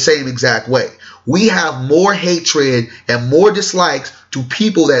counterparts the same exact way. We have more hatred and more dislikes to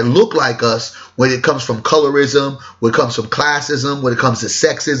people that look like us when it comes from colorism, when it comes from classism, when it comes to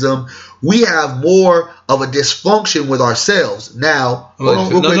sexism. We have more of a dysfunction with ourselves. Now, No,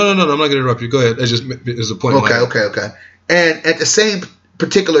 I'm not going to interrupt you. Go ahead. It's a point. Okay. And at the same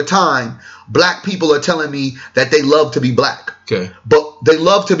particular time, black people are telling me that they love to be black. Okay. But they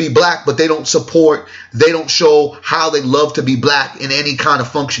love to be black, but they don't show how they love to be black in any kind of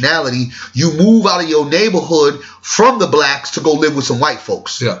functionality. You move out of your neighborhood from the blacks to go live with some white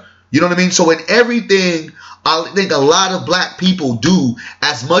folks. Yeah. You know what I mean? So in everything, I think a lot of black people do,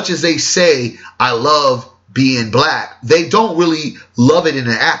 as much as they say, I love being black, they don't really love it in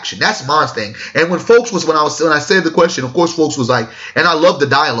an action. That's my thing. And when I said the question, of course, folks was like, and I love the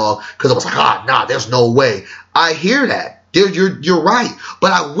dialogue because I was like, there's no way. I hear that. You're right.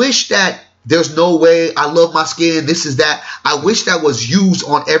 But I wish that there's no way, I love my skin, this is that. I wish that was used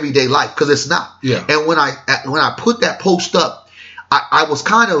on everyday life because it's not. Yeah. And when I put that post up, I was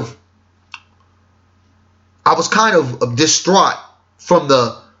kind of distraught from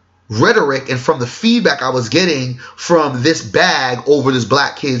the rhetoric and from the feedback I was getting from this bag over this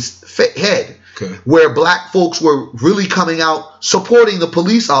black kid's head. Okay. Where black folks were really coming out supporting the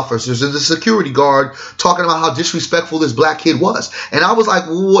police officers and the security guard, talking about how disrespectful this black kid was. And I was like,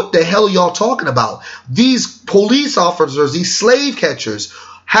 what the hell are y'all talking about? These police officers, these slave catchers,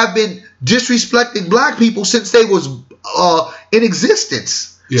 have been disrespecting black people since they was in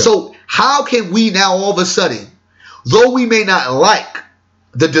existence. Yeah. So how can we now all of a sudden, though we may not like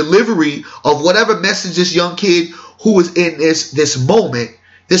the delivery of whatever message this young kid who was in this moment,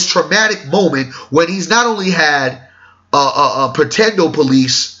 this traumatic moment, when he's not only had pretendo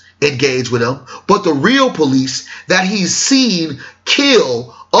police engage with him, but the real police that he's seen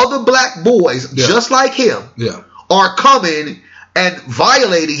kill other black boys just like him are coming and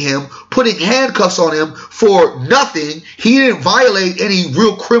violating him, putting handcuffs on him for nothing. He didn't violate any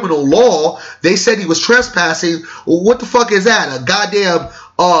real criminal law. They said he was trespassing. Well, what the fuck is that? A goddamn,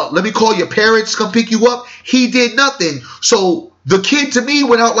 let me call your parents, come pick you up? He did nothing. So the kid to me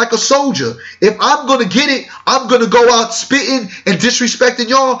went out like a soldier. If I'm going to get it, I'm going to go out spitting and disrespecting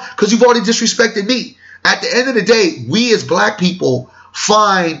y'all because you've already disrespected me. At the end of the day, we as black people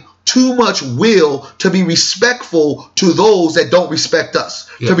find too much will to be respectful to those that don't respect us,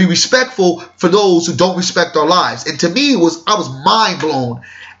 to be respectful for those who don't respect our lives. And to me, I was mind blown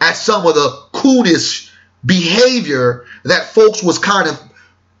at some of the coonish behavior that folks was kind of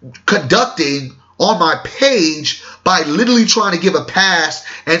conducting on my page by literally trying to give a pass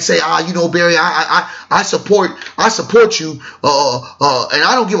and say, Barry, I support you, and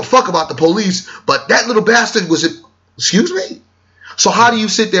I don't give a fuck about the police, but that little bastard excuse me? So how do you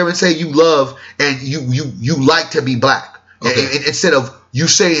sit there and say you love and you like to be black? Okay. And instead of you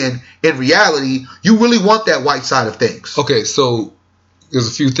saying in reality, you really want that white side of things. Okay, so there's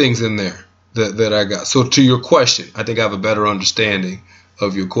a few things in there that I got. So to your question, I think I have a better understanding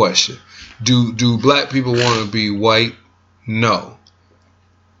of your question. Do black people want to be white? No.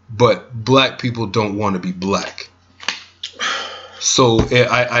 But black people don't want to be black. So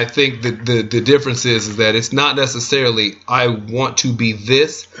I think that the difference is that it's not necessarily I want to be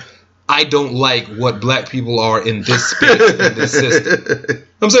this. I don't like what black people are in this space, in this system.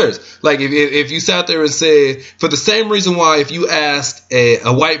 I'm serious. Like if you sat there and said, for the same reason why if you asked a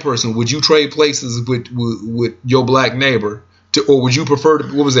white person, would you trade places with your black neighbor? Or would you prefer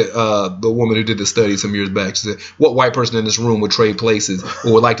to, what was it, the woman who did the study some years back, she said, what white person in this room would trade places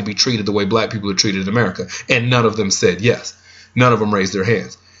or would like to be treated the way black people are treated in America? And none of them said yes. None of them raised their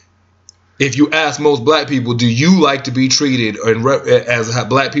hands. If you ask most black people, do you like to be treated as how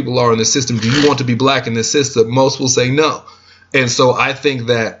black people are in the system? Do you want to be black in this system? Most will say no. And so I think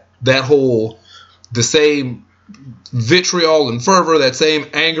that the same vitriol and fervor, that same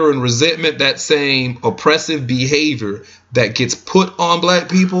anger and resentment, that same oppressive behavior that gets put on black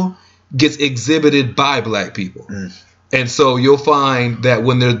people gets exhibited by black people. And so you'll find that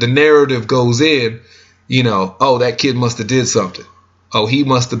when the narrative goes in, oh, that kid must have did something. Oh, he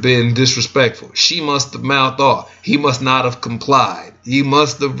must have been disrespectful. She must have mouthed off. He must not have complied. He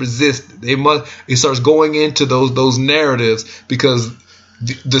must have resisted. It starts going into those narratives because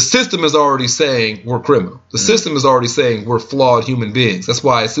the system is already saying we're criminal. The system is already saying we're flawed human beings. That's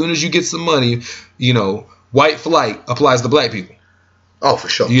why as soon as you get some money, white flight applies to black people. Oh, for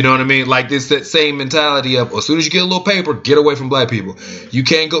sure. You know what I mean? Like this, that same mentality of as soon as you get a little paper, get away from black people. You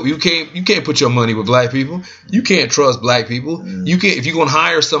can't put your money with black people. You can't trust black people. You can't, if you're going to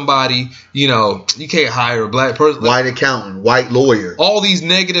hire somebody, you can't hire a black person. White accountant, white lawyer. All these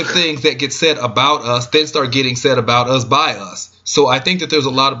negative things that get said about us then start getting said about us by us. So I think that there's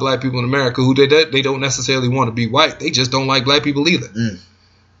a lot of black people in America who they don't necessarily want to be white. They just don't like black people either.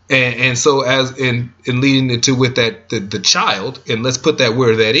 And so as in leading into with that the child, and let's put that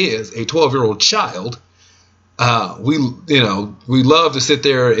where that is, a 12-year-old child, we love to sit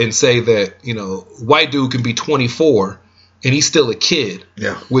there and say that white dude can be 24 and he's still a kid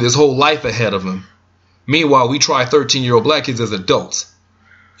with his whole life ahead of him. Meanwhile, we try 13-year-old black kids as adults.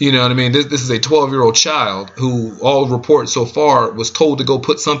 You know what I mean? This is a 12-year-old child who all reports so far was told to go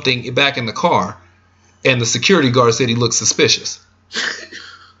put something back in the car, and the security guard said he looked suspicious.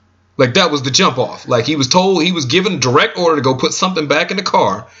 Like that was the jump off. Like he was given direct order to go put something back in the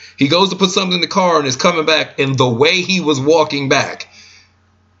car. He goes to put something in the car and is coming back. And the way he was walking back,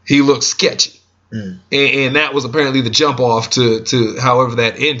 he looked sketchy. And that was apparently the jump off to however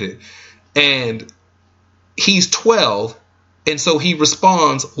that ended. And he's 12. And so he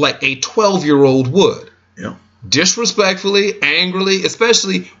responds like a 12-year-old would. Yeah. Disrespectfully, angrily,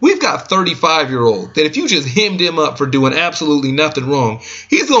 especially we've got 35-year-old that if you just hemmed him up for doing absolutely nothing wrong,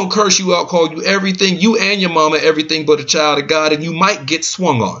 he's going to curse you out, call you everything, you and your mama everything but a child of God, and you might get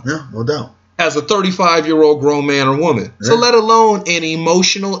swung on. Yeah, no doubt. As a 35-year-old grown man or woman. Yeah. So let alone an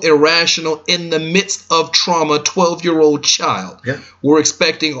emotional, irrational, in the midst of trauma, 12-year-old child. Yeah. We're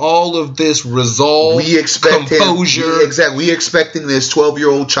expecting all of this resolve, composure. We expecting this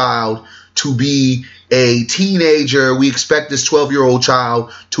 12-year-old child to be a teenager. We expect this 12-year-old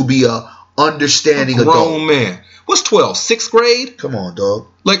child to be a understanding grown adult. Man. What's 12? 6th grade? Come on, dog.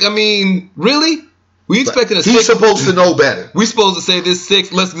 Like, I mean, really? We expecting a 6th? He's supposed to know better. We supposed to say this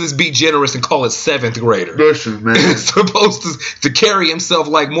 6th. Let's just be generous and call it 7th grader. Listen, man. Supposed to carry himself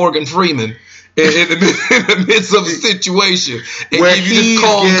like Morgan Freeman in the midst of a situation and where give you this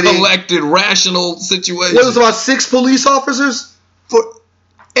calm, collected, rational situation. What was about 6 police officers?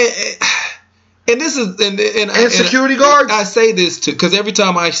 And this is and security guards. I say this too because every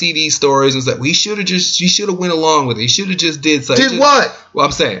time I see these stories, it's like you should have went along with it. You should have just did something. Did what? Well,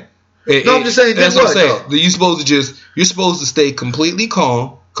 I'm saying. I'm just saying. That's what I'm saying. You're supposed to stay completely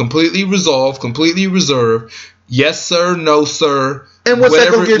calm, completely resolved, completely reserved. Yes, sir. No, sir. And what's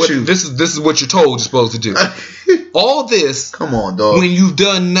that gonna get you? This is what you're told you're supposed to do. All this. Come on, dog. When you've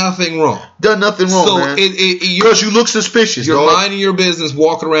done nothing wrong. Done nothing wrong, so man. Because you look suspicious, You're dog. minding your business,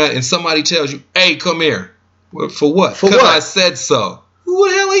 walking around, and somebody tells you, "Hey, come here." For what? For what? Because I said so. Who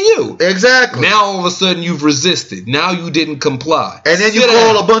the hell are you? Exactly. Now all of a sudden you've resisted. Now you didn't comply. And then you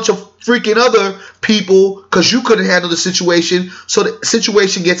call a bunch of freaking other people because you couldn't handle the situation. So the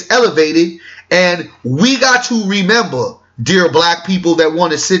situation gets elevated. And we got to remember, dear black people that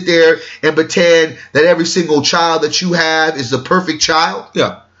want to sit there and pretend that every single child that you have is the perfect child.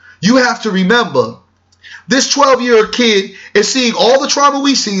 Yeah. You have to remember, this 12-year-old kid is seeing all the trauma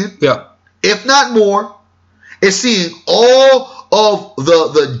we seeing. Yeah. If not more. Is seeing all of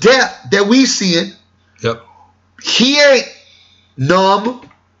the death that we seeing. Yep. He ain't numb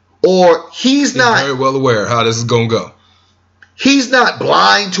or he's not very well aware how this is gonna go. He's not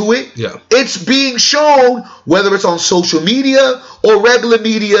blind to it. Yeah. It's being shown, whether it's on social media or regular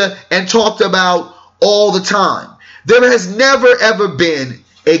media, and talked about all the time. There has never ever been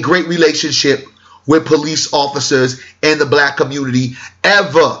a great relationship with police officers in the black community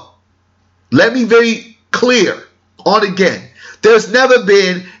ever. Let me very clear on again. There's never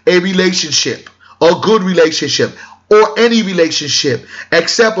been a relationship, a good relationship, or any relationship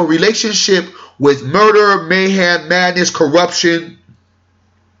except a relationship with murder, mayhem, madness, corruption,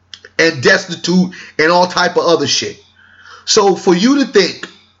 and destitute, and all type of other shit. So for you to think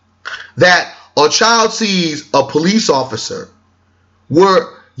that a child sees a police officer whether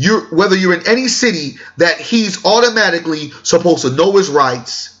you're in any city, that he's automatically supposed to know his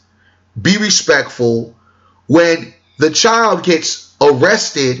rights, be respectful, when the child gets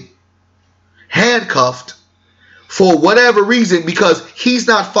arrested, handcuffed, for whatever reason, because he's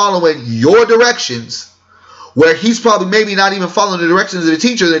not following your directions, where he's probably maybe not even following the directions of the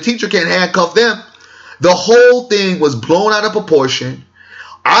teacher can't handcuff them. The whole thing was blown out of proportion.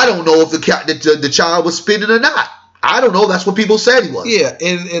 I don't know if the child was spitting or not. I don't know. That's what people said he was. Yeah,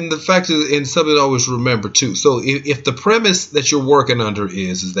 and the fact is, and something to always remember too. So if the premise that you're working under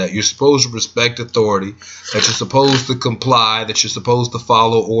is that you're supposed to respect authority, that you're supposed to comply, that you're supposed to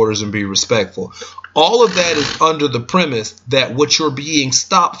follow orders and be respectful, all of that is under the premise that what you're being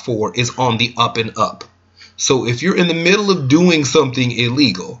stopped for is on the up and up. So if you're in the middle of doing something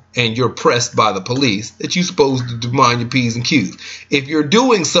illegal and you're pressed by the police, that you're supposed to mind your P's and Q's. If you're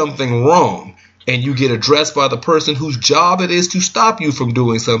doing something wrong and you get addressed by the person whose job it is to stop you from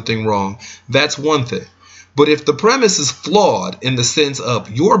doing something wrong, that's one thing. But if the premise is flawed in the sense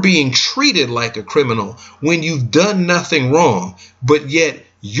of you're being treated like a criminal when you've done nothing wrong, but yet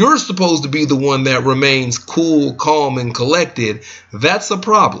you're supposed to be the one that remains cool, calm, and collected, that's a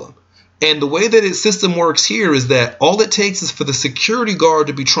problem. And the way that its system works here is that all it takes is for the security guard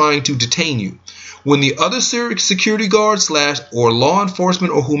to be trying to detain you. When the other security guard / or law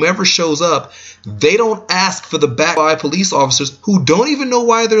enforcement or whomever shows up, they don't ask for the back by police officers who don't even know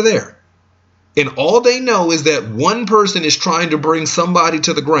why they're there. And all they know is that one person is trying to bring somebody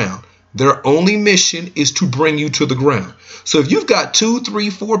to the ground. Their only mission is to bring you to the ground. So if you've got 2, 3,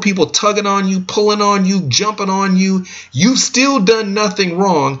 4 people tugging on you, pulling on you, jumping on you, you've still done nothing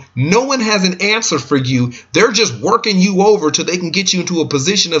wrong. No one has an answer for you. They're just working you over till they can get you into a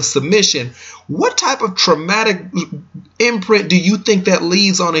position of submission. What type of traumatic imprint do you think that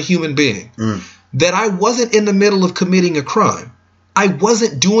leaves on a human being? That I wasn't in the middle of committing a crime. I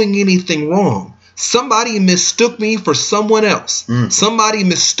wasn't doing anything wrong. Somebody mistook me for someone else. Somebody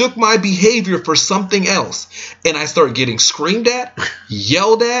mistook my behavior for something else. And I start getting screamed at,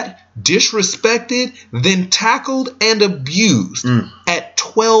 yelled at, disrespected, then tackled and abused at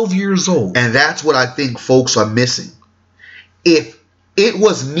 12 years old. And that's what I think folks are missing. If it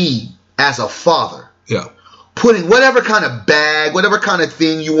was me as a father, putting whatever kind of bag, whatever kind of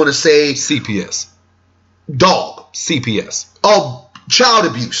thing you want to say, CPS, dog, CPS, of child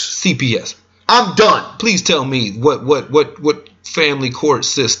abuse, CPS. I'm done. Please tell me what family court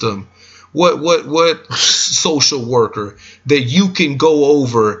system, what social worker that you can go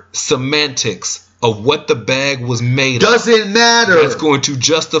over semantics of what the bag was made of. Doesn't matter. That's going to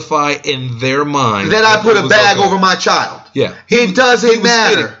justify in their mind that I put a bag over my child. Yeah. It doesn't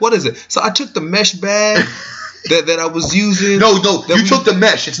matter. What is it? So I took the mesh bag that I was using. No, you took the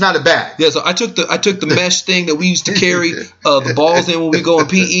mesh. It's not a bag. Yeah, so I took the mesh thing that we used to carry the balls in when we go in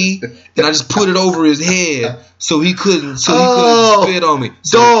PE, and I just put it over his head so he couldn't spit on me.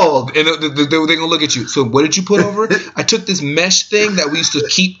 So, dog. And they're gonna look at you. So what did you put over it? I took this mesh thing that we used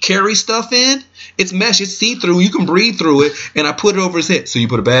to carry stuff in. It's mesh. It's see through. You can breathe through it, and I put it over his head. So you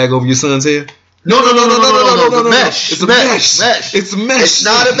put a bag over your son's head? No. Mesh. It's a mesh. It's a mesh. It's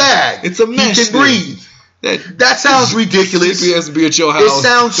not a bag. It's a mesh. He can breathe. That sounds ridiculous. CPS to be at your house. It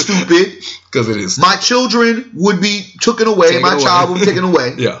sounds stupid. Because it is. My children would be taken away. My child would be taken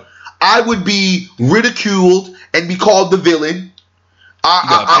away. Yeah. I would be ridiculed and be called the villain.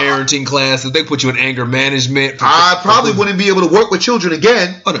 Parenting classes. They put you in anger management. I probably wouldn't be able to work with children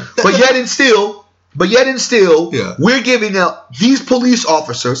again. Oh, no. But yet and still, we're giving out these police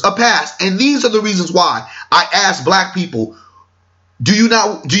officers a pass. And these are the reasons why I ask black people, do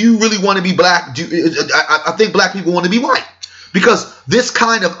you really want to be black? I think black people want to be white. Because this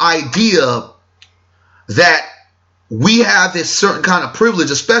kind of idea that we have this certain kind of privilege,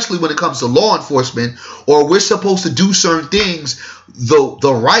 especially when it comes to law enforcement, or we're supposed to do certain things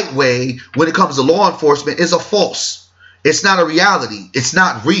the right way when it comes to law enforcement, is a false. It's not a reality. It's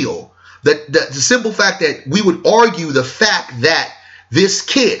not real. The simple fact that we would argue the fact that this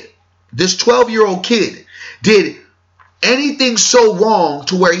 12-year-old kid, did anything so wrong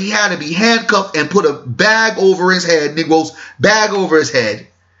to where he had to be handcuffed and put a bag over his head, Negroes, bag over his head,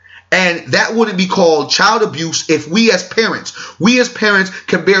 and that wouldn't be called child abuse if we as parents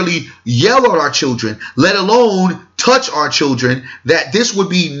can barely yell at our children, let alone touch our children, that this would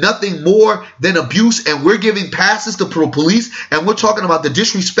be nothing more than abuse, and we're giving passes to police, and we're talking about the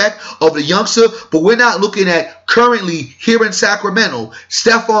disrespect of the youngster, but we're not looking at currently here in Sacramento,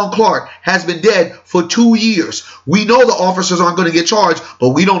 Stephon Clark has been dead for 2 years. We know the officers aren't going to get charged, but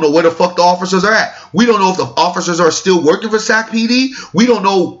we don't know where the fuck the officers are at. We don't know if the officers are still working for Sac PD. We don't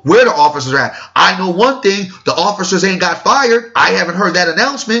know where the officers are at. I know one thing, the officers ain't got fired. I haven't heard that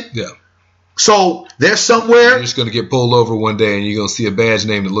announcement. Yeah. So there's somewhere. You're just going to get pulled over one day and you're going to see a badge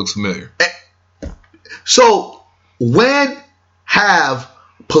name that looks familiar. So when have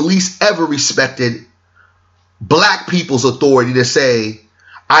police ever respected black people's authority to say,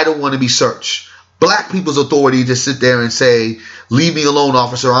 I don't want to be searched? black people's authority to sit there and say, leave me alone,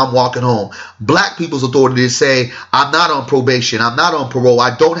 officer, I'm walking home. Black people's authority to say, I'm not on probation, I'm not on parole,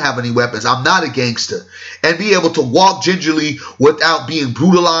 I don't have any weapons, I'm not a gangster. And be able to walk gingerly without being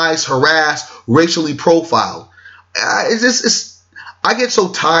brutalized, harassed, racially profiled. I get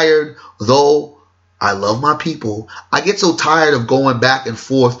so tired, though I love my people, I get so tired of going back and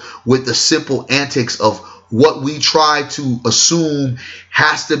forth with the simple antics of what we try to assume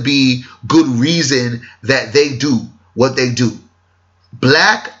has to be good reason that they do what they do.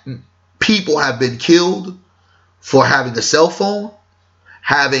 Black people have been killed for having a cell phone,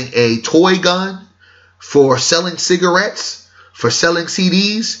 having a toy gun, for selling cigarettes, for selling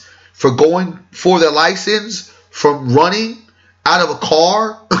CDs, for going for their license, from running out of a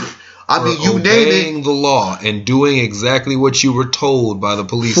car. I mean, you name it. Obeying the law and doing exactly what you were told by the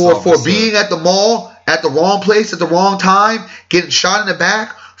police officer. For being at the mall at the wrong place at the wrong time, getting shot in the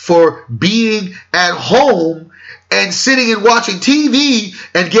back, for being at home and sitting and watching TV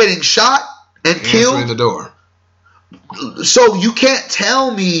and getting shot and killed. Answering the door. So you can't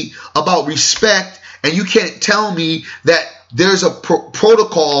tell me about respect, and you can't tell me that there's a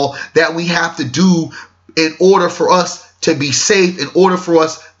protocol that we have to do in order for us to be safe, in order for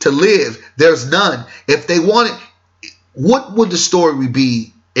us to live. There's none. If they wanted, what would the story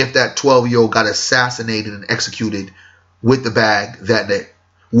be if that 12-year-old got assassinated and executed with the bag that day?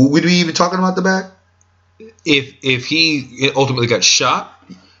 Would we be even talking about the bag? If he ultimately got shot,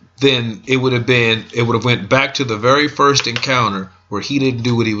 then it would have went back to the very first encounter where he didn't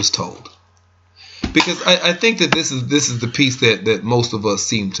do what he was told. Because I think that this is the piece that most of us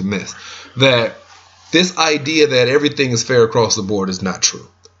seem to miss. That this idea that everything is fair across the board is not true.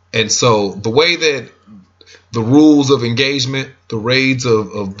 And so the way that the rules of engagement, the raids of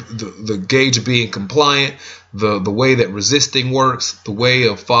the gauge of being compliant, the way that resisting works, the way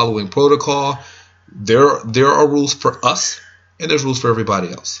of following protocol, there are rules for us and there's rules for everybody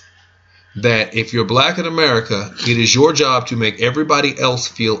else. That if you're black in America, it is your job to make everybody else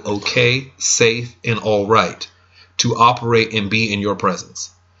feel okay, safe, and all right to operate and be in your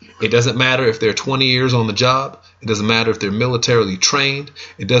presence. It doesn't matter if they're 20 years on the job. It doesn't matter if they're militarily trained.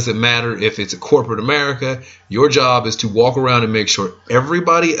 It doesn't matter if it's a corporate America. Your job is to walk around and make sure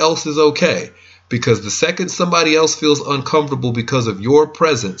everybody else is okay. Because the second somebody else feels uncomfortable because of your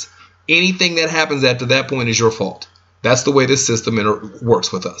presence, anything that happens after that point is your fault. That's the way this system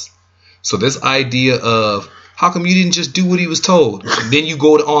works with us. So this idea of how come you didn't just do what he was told? And then you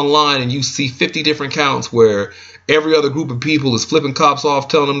go to online and you see 50 different counts where every other group of people is flipping cops off,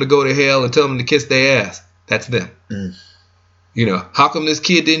 telling them to go to hell and telling them to kiss their ass. That's them. You know, how come this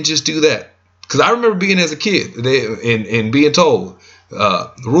kid didn't just do that? Because I remember being as a kid and being told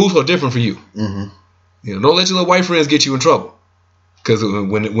the rules are different for you. Mm-hmm. You know, don't let your little white friends get you in trouble. Because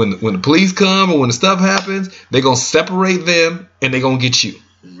when the police come or when the stuff happens, they're going to separate them and they're going to get you.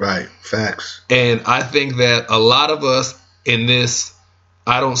 Right. Facts. And I think that a lot of us in this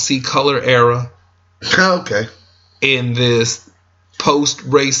I don't see color era. Okay. In this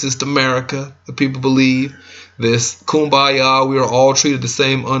post-racist America that people believe, this kumbaya, we are all treated the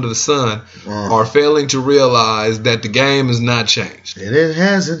same under the sun, are failing to realize that the game has not changed. And it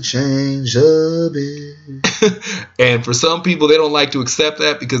hasn't changed a bit. And for some people, they don't like to accept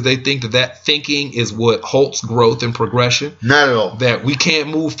that because they think that thinking is what halts growth and progression. Not at all. That we can't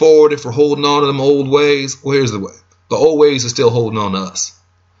move forward if we're holding on to them old ways. Well, here's the way. The old ways are still holding on to us.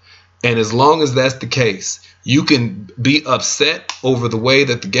 And as long as that's the case, you can be upset over the way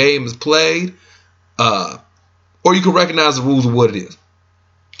that the game is played, or you can recognize the rules of what it is.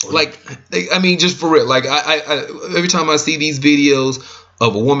 Like, I mean, just for real. Like, I every time I see these videos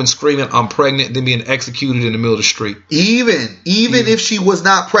of a woman screaming, "I'm pregnant," and then being executed in the middle of the street. Even if she was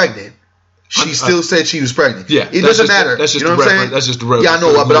not pregnant, she still said she was pregnant. Yeah, it doesn't matter. That's just you know what I'm saying? That's just the reference. Yeah, I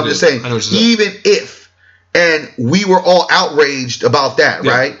know, but I'm just saying. Even if, and we were all outraged about that,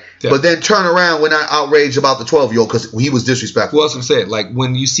 right? Yeah. But then turn around, we're not outraged about the 12-year-old because he was disrespectful. Well, that's what I'm saying. Like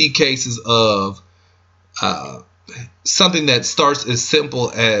when you see cases of something that starts as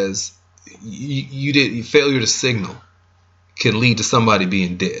simple as failure to signal can lead to somebody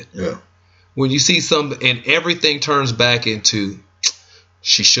being dead. Yeah. When you see something and everything turns back into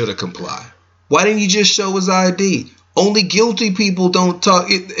she should have complied. Why didn't you just show his ID? Only guilty people don't talk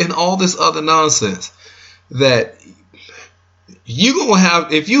and all this other nonsense that. You gonna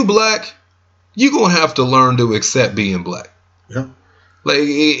have, if you black, you gonna have to learn to accept being black. Yeah. Like it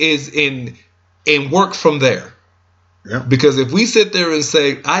is and work from there. Yeah. Because if we sit there and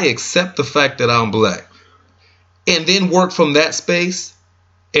say, I accept the fact that I'm black, and then work from that space,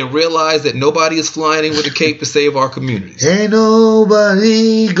 and realize that nobody is flying in with a cape to save our communities. Ain't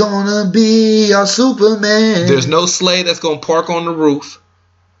nobody gonna be our Superman. There's no sleigh that's gonna park on the roof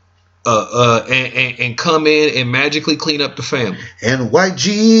and come in and magically clean up the family. And white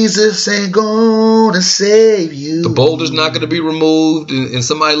Jesus ain't gonna save you. The boulder's not gonna be removed, and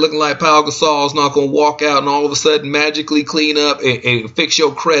somebody looking like Pau Gasol is not gonna walk out and all of a sudden magically clean up and fix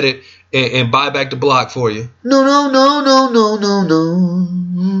your credit and buy back the block for you. No.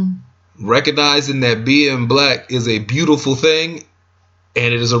 Recognizing that being black is a beautiful thing,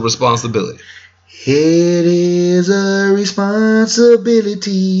 and it is a responsibility. It is a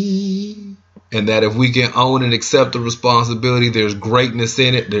responsibility. And that if we can own and accept the responsibility, there's greatness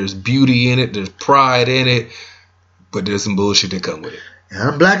in it, there's beauty in it, there's pride in it, but there's some bullshit that come with it.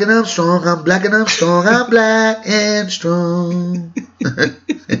 I'm black and I'm strong, I'm black and I'm strong, I'm black and strong.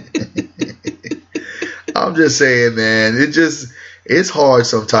 I'm just saying, man, it's hard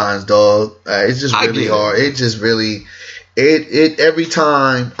sometimes, dog. It's just really hard. It just really... It every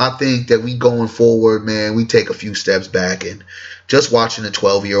time I think that we going forward, man, we take a few steps back, and just watching a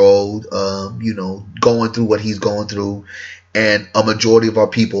 12-year-old, going through what he's going through, and a majority of our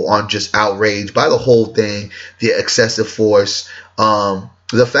people aren't just outraged by the whole thing, the excessive force,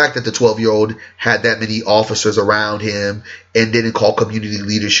 the fact that the 12-year-old had that many officers around him and didn't call community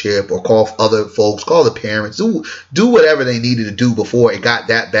leadership or call other folks, call the parents, do whatever they needed to do before it got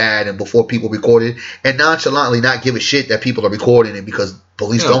that bad and before people recorded, and nonchalantly not give a shit that people are recording it because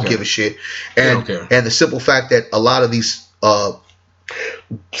police don't give a shit. And the simple fact that a lot of these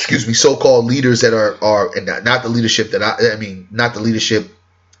so-called leaders that are and not the leadership that not the leadership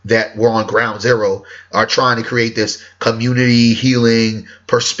that were on ground zero are trying to create this community healing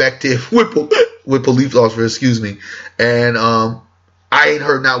perspective with police officers, and I ain't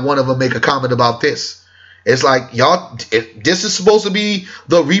heard not one of them make a comment about this. It's like, y'all, this is supposed to be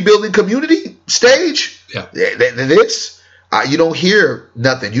the rebuilding community stage. Yeah, this you don't hear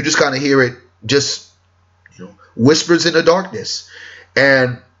nothing. You just kind of hear it, just whispers in the darkness,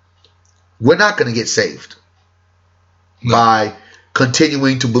 and we're not going to get saved by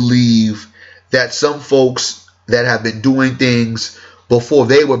continuing to believe that some folks that have been doing things before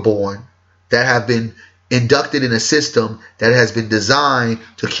they were born, that have been inducted in a system that has been designed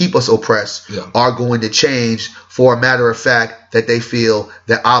to keep us oppressed, are going to change for a matter of fact that they feel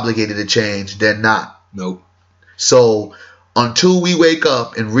they're obligated to change. They're not. Nope. So until we wake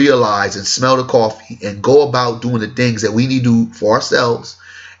up and realize and smell the coffee and go about doing the things that we need to do for ourselves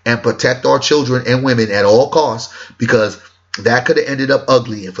and protect our children and women at all costs, because that could have ended up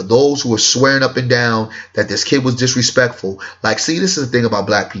ugly. And for those who are swearing up and down that this kid was disrespectful, see, this is the thing about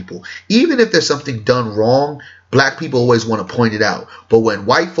black people. Even if there's something done wrong, black people always want to point it out. But when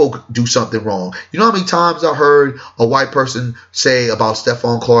white folk do something wrong, you know how many times I heard a white person say about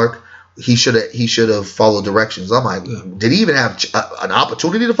Stephon Clark, he should have followed directions. I'm like, did he even have an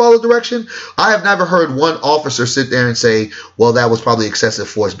opportunity to follow direction? I have never heard one officer sit there and say, well, that was probably excessive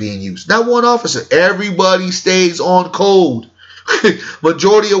force being used. Not one officer. Everybody stays on code.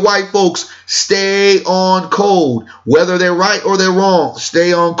 Majority of white folks stay on code. Whether they're right or they're wrong,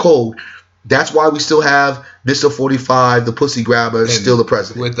 stay on code. That's why we still have Mr. 45, the pussy grabber, still the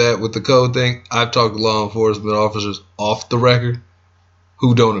president. With the code thing, I've talked to law enforcement officers off the record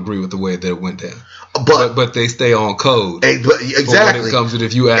who don't agree with the way that it went down, but they stay on code. Exactly. When it comes to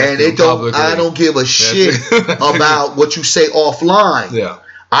if you ask and them publicly, I don't give a shit about what you say offline. Yeah,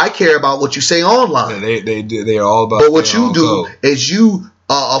 I care about what you say online. Yeah, they are all about. But what you do is you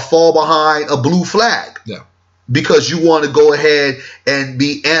fall behind a blue flag. Yeah, because you want to go ahead and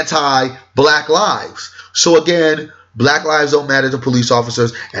be anti-Black lives. So again, Black lives don't matter to police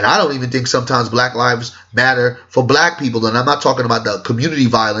officers, and I don't even think sometimes Black lives matter for black people. And I'm not talking about the community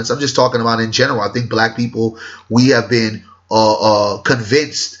violence. I'm just talking about in general. I think black people, we have been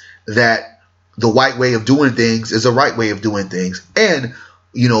convinced that the white way of doing things is the right way of doing things. And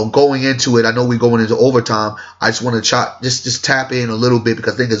going into it, I know we're going into overtime. I just want to just tap in a little bit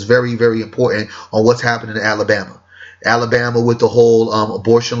because I think it's very, very important on what's happening in Alabama. Alabama with the whole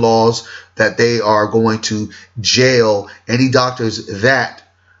abortion laws, that they are going to jail any doctors that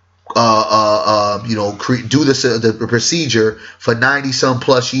do the procedure for 90 some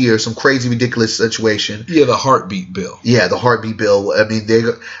plus years, some crazy ridiculous situation. Yeah, the heartbeat bill. Yeah, the heartbeat bill. I mean,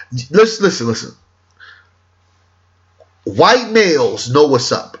 listen. White males know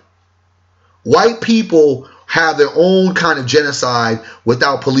what's up. White people have their own kind of genocide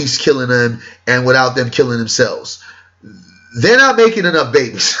without police killing them and without them killing themselves. They're not making enough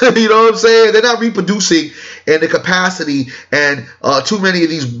babies. You know what I'm saying? They're not reproducing in the capacity, and too many of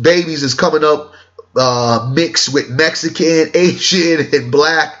these babies is coming up mixed with Mexican, Asian, and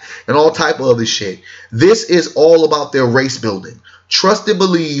black, and all type of other shit. This is all about their race building. Trust and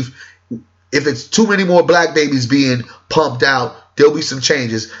believe. If it's too many more black babies being pumped out, there'll be some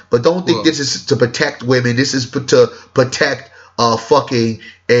changes. But don't think this is to protect women. This is to protect fucking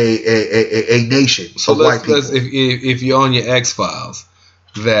a nation of white people. If you're on your X-Files,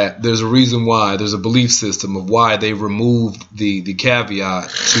 that there's a reason why, there's a belief system of why they removed the caveat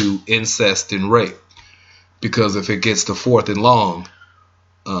to incest and rape. Because if it gets to fourth and long,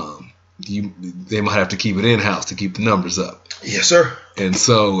 they might have to keep it in-house to keep the numbers up. Yes, sir. And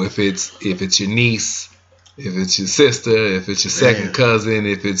so if it's your niece, if it's your sister, if it's your second cousin,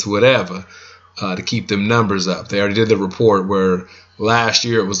 if it's whatever, to keep them numbers up. They already did the report where last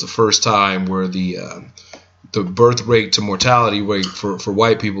year it was the first time where the birth rate to mortality rate for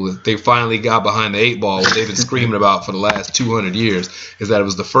white people, they finally got behind the 8 ball, what they've been screaming about for the last 200 years, is that it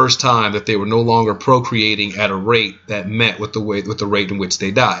was the first time that they were no longer procreating at a rate that met with the rate in which they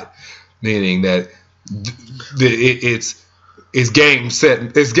died. Meaning that it's game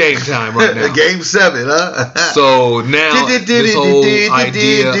time right now. Game 7, huh? So now this whole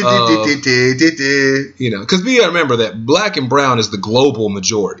idea of, because we got to remember that black and brown is the global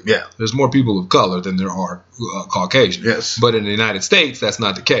majority. Yeah. There's more people of color than there are Caucasian. Yes. But in the United States, that's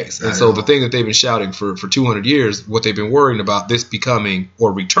not the case. And so the thing that they've been shouting for 200 years, what they've been worrying about this becoming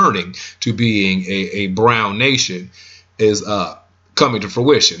or returning to being a brown nation is coming to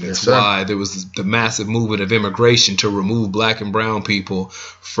fruition. It's why there was the massive movement of immigration to remove black and brown people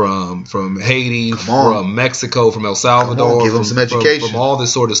from Haiti, from Mexico, from El Salvador, give them some education, from all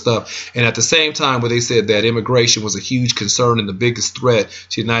this sort of stuff. And at the same time, where they said that immigration was a huge concern and the biggest threat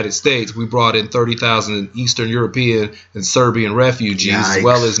to the United States, we brought in 30,000 Eastern European and Serbian refugees, as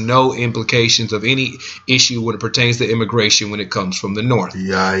well as no implications of any issue when it pertains to immigration when it comes from the north.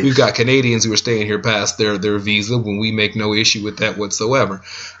 We've got Canadians who are staying here past their visa when we make no issue with that whatsoever.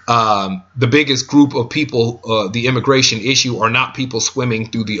 The biggest group of people, the immigration issue, are not people swimming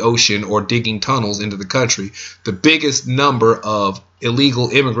through the ocean or digging tunnels into the country. The biggest number of illegal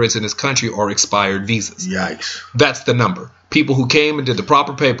immigrants in this country are expired visas. Yikes. That's the number. People who came and did the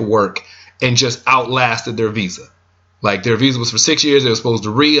proper paperwork and just outlasted their visa. Like their visa was for 6 years. They were supposed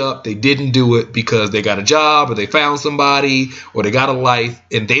to re-up. They didn't do it because they got a job or they found somebody or they got a life,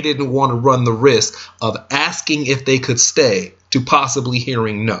 and they didn't want to run the risk of asking if they could stay to possibly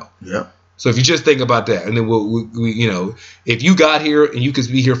hearing no. Yep. So if you just think about that, and then we if you got here and you could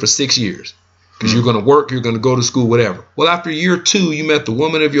be here for 6 years because you're going to work, you're going to go to school, whatever. Well, after year 2, you met the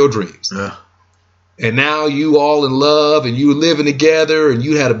woman of your dreams. Yeah. And now you all in love and you living together and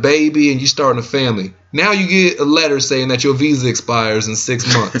you had a baby and you starting a family. Now you get a letter saying that your visa expires in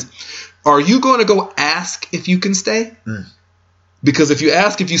 6 months. Are you going to go ask if you can stay? Because if you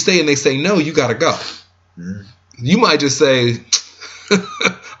ask if you stay and they say no, you got to go. You might just say,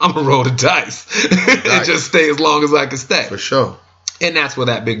 I'm going to roll the dice and just stay as long as I can stay. For sure. And that's where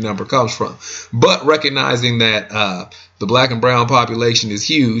that big number comes from. But recognizing that the black and brown population is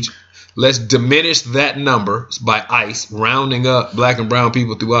huge, let's diminish that number by ICE, rounding up black and brown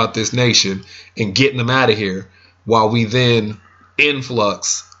people throughout this nation and getting them out of here, while we then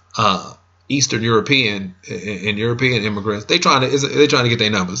influx Eastern European and European immigrants. They're trying to get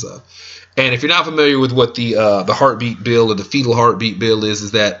their numbers up. And if you're not familiar with what the heartbeat bill or the fetal heartbeat bill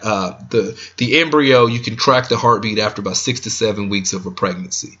is that the embryo, you can track the heartbeat after about 6 to 7 weeks of a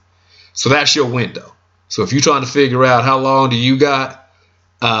pregnancy. So that's your window. So if you're trying to figure out how long do you got,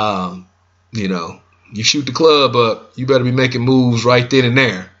 you shoot the club up, you better be making moves right then and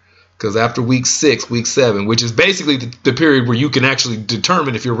there. Because after week 6, week 7, which is basically the period where you can actually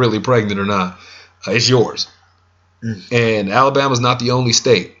determine if you're really pregnant or not, it's yours. And Alabama's not the only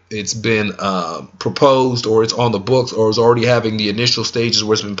state. It's been proposed, or it's on the books, or it's already having the initial stages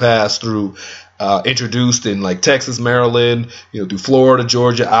where it's been passed through, introduced in like Texas, Maryland, through Florida,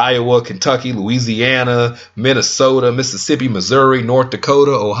 Georgia, Iowa, Kentucky, Louisiana, Minnesota, Mississippi, Missouri, North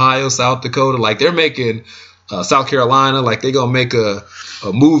Dakota, Ohio, South Dakota. Like they're making South Carolina, like they're gonna make a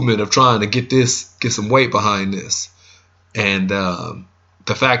movement of trying to get some weight behind this. And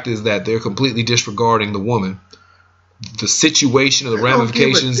the fact is that they're completely disregarding the woman. The situation of the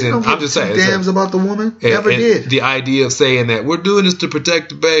ramifications, and I'm just saying, damns about the woman. Never did. The idea of saying that we're doing this to protect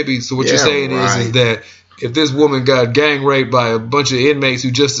the baby. So what you're saying is that if this woman got gang raped by a bunch of inmates who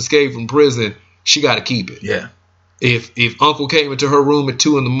just escaped from prison, she got to keep it. Yeah. If Uncle came into her room at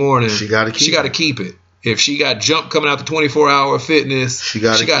 2 a.m, she got to keep it. If she got jumped coming out the 24-hour fitness, she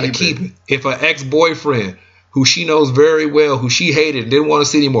got to keep it. If her ex-boyfriend, who she knows very well, who she hated and didn't want to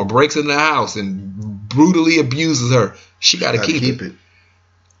see anymore, breaks into the house and brutally abuses her, she got to keep it.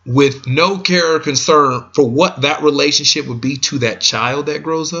 with no care or concern for what that relationship would be to that child that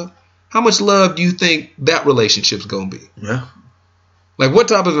grows up, how much love do you think that relationship's going to be? Yeah. Like, what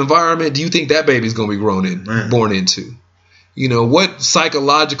type of environment do you think that baby's going to be born into? You know, what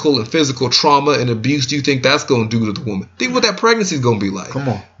psychological and physical trauma and abuse do you think that's going to do to the woman? Think what that pregnancy is going to be like. Come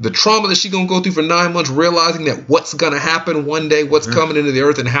on. The trauma that she's going to go through for 9 months, realizing that what's going to happen one day, what's coming into the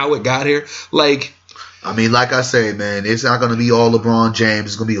earth and how it got here. Like, I mean, like I say, man, it's not going to be all LeBron James.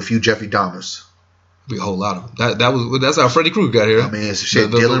 It's going to be a few Jeffrey Dahmers. Be a whole lot of them. That's how Freddy Krueger got here. I mean, it's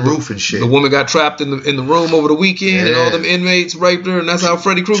shit, Dylan Roof and shit. The woman got trapped in the room over the weekend, and all them inmates raped her, and that's how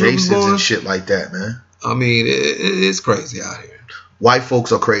Freddy Krueger was born. And shit like that, man. I mean, it's crazy out here. White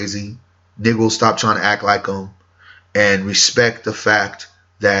folks are crazy. Negroes stop trying to act like them, and respect the fact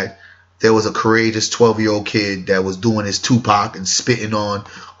that there was a courageous 12-year-old kid that was doing his Tupac and spitting on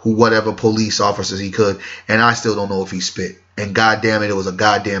whatever police officers he could, and I still don't know if he spit. And goddamn it was a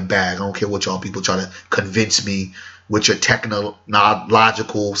goddamn bag. I don't care what y'all people try to convince me with your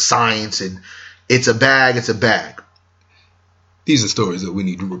technological science, and it's a bag. It's a bag. These are stories that we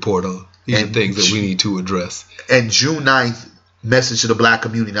need to report on. These are things that we need to address. And June 9th, message to the black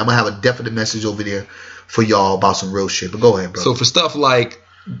community. I'm going to have a definite message over there for y'all about some real shit. But go ahead, bro. So for stuff like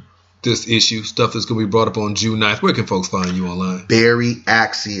this issue, stuff that's going to be brought up on June 9th, where can folks find you online? Barry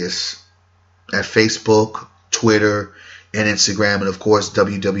Axius at Facebook, Twitter, and Instagram, and of course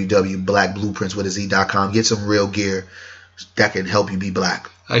www.blackblueprintswithaz.com. Get some real gear that can help you be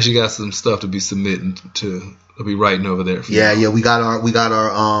black. I actually got some stuff to be submitting to be writing over there. For you. We got our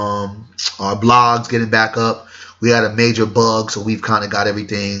blogs getting back up. We had a major bug, so we've kind of got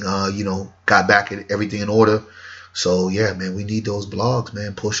everything got back everything in order. So yeah, man, we need those blogs,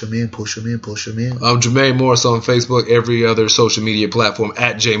 man. Push them in. I'm Jermaine Morris on Facebook, every other social media platform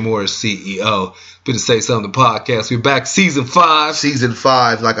at J Morris CEO. Good to Say Something podcast. We're back, season 5. Season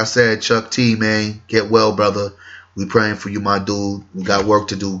 5, like I said, Chuck T, man, get well, brother. We praying for you, my dude. We got work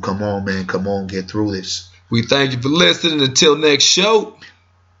to do. Come on, man. Come on, get through this. We thank you for listening. Until next show.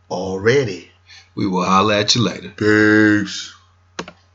 Already. We will holler at you later. Peace.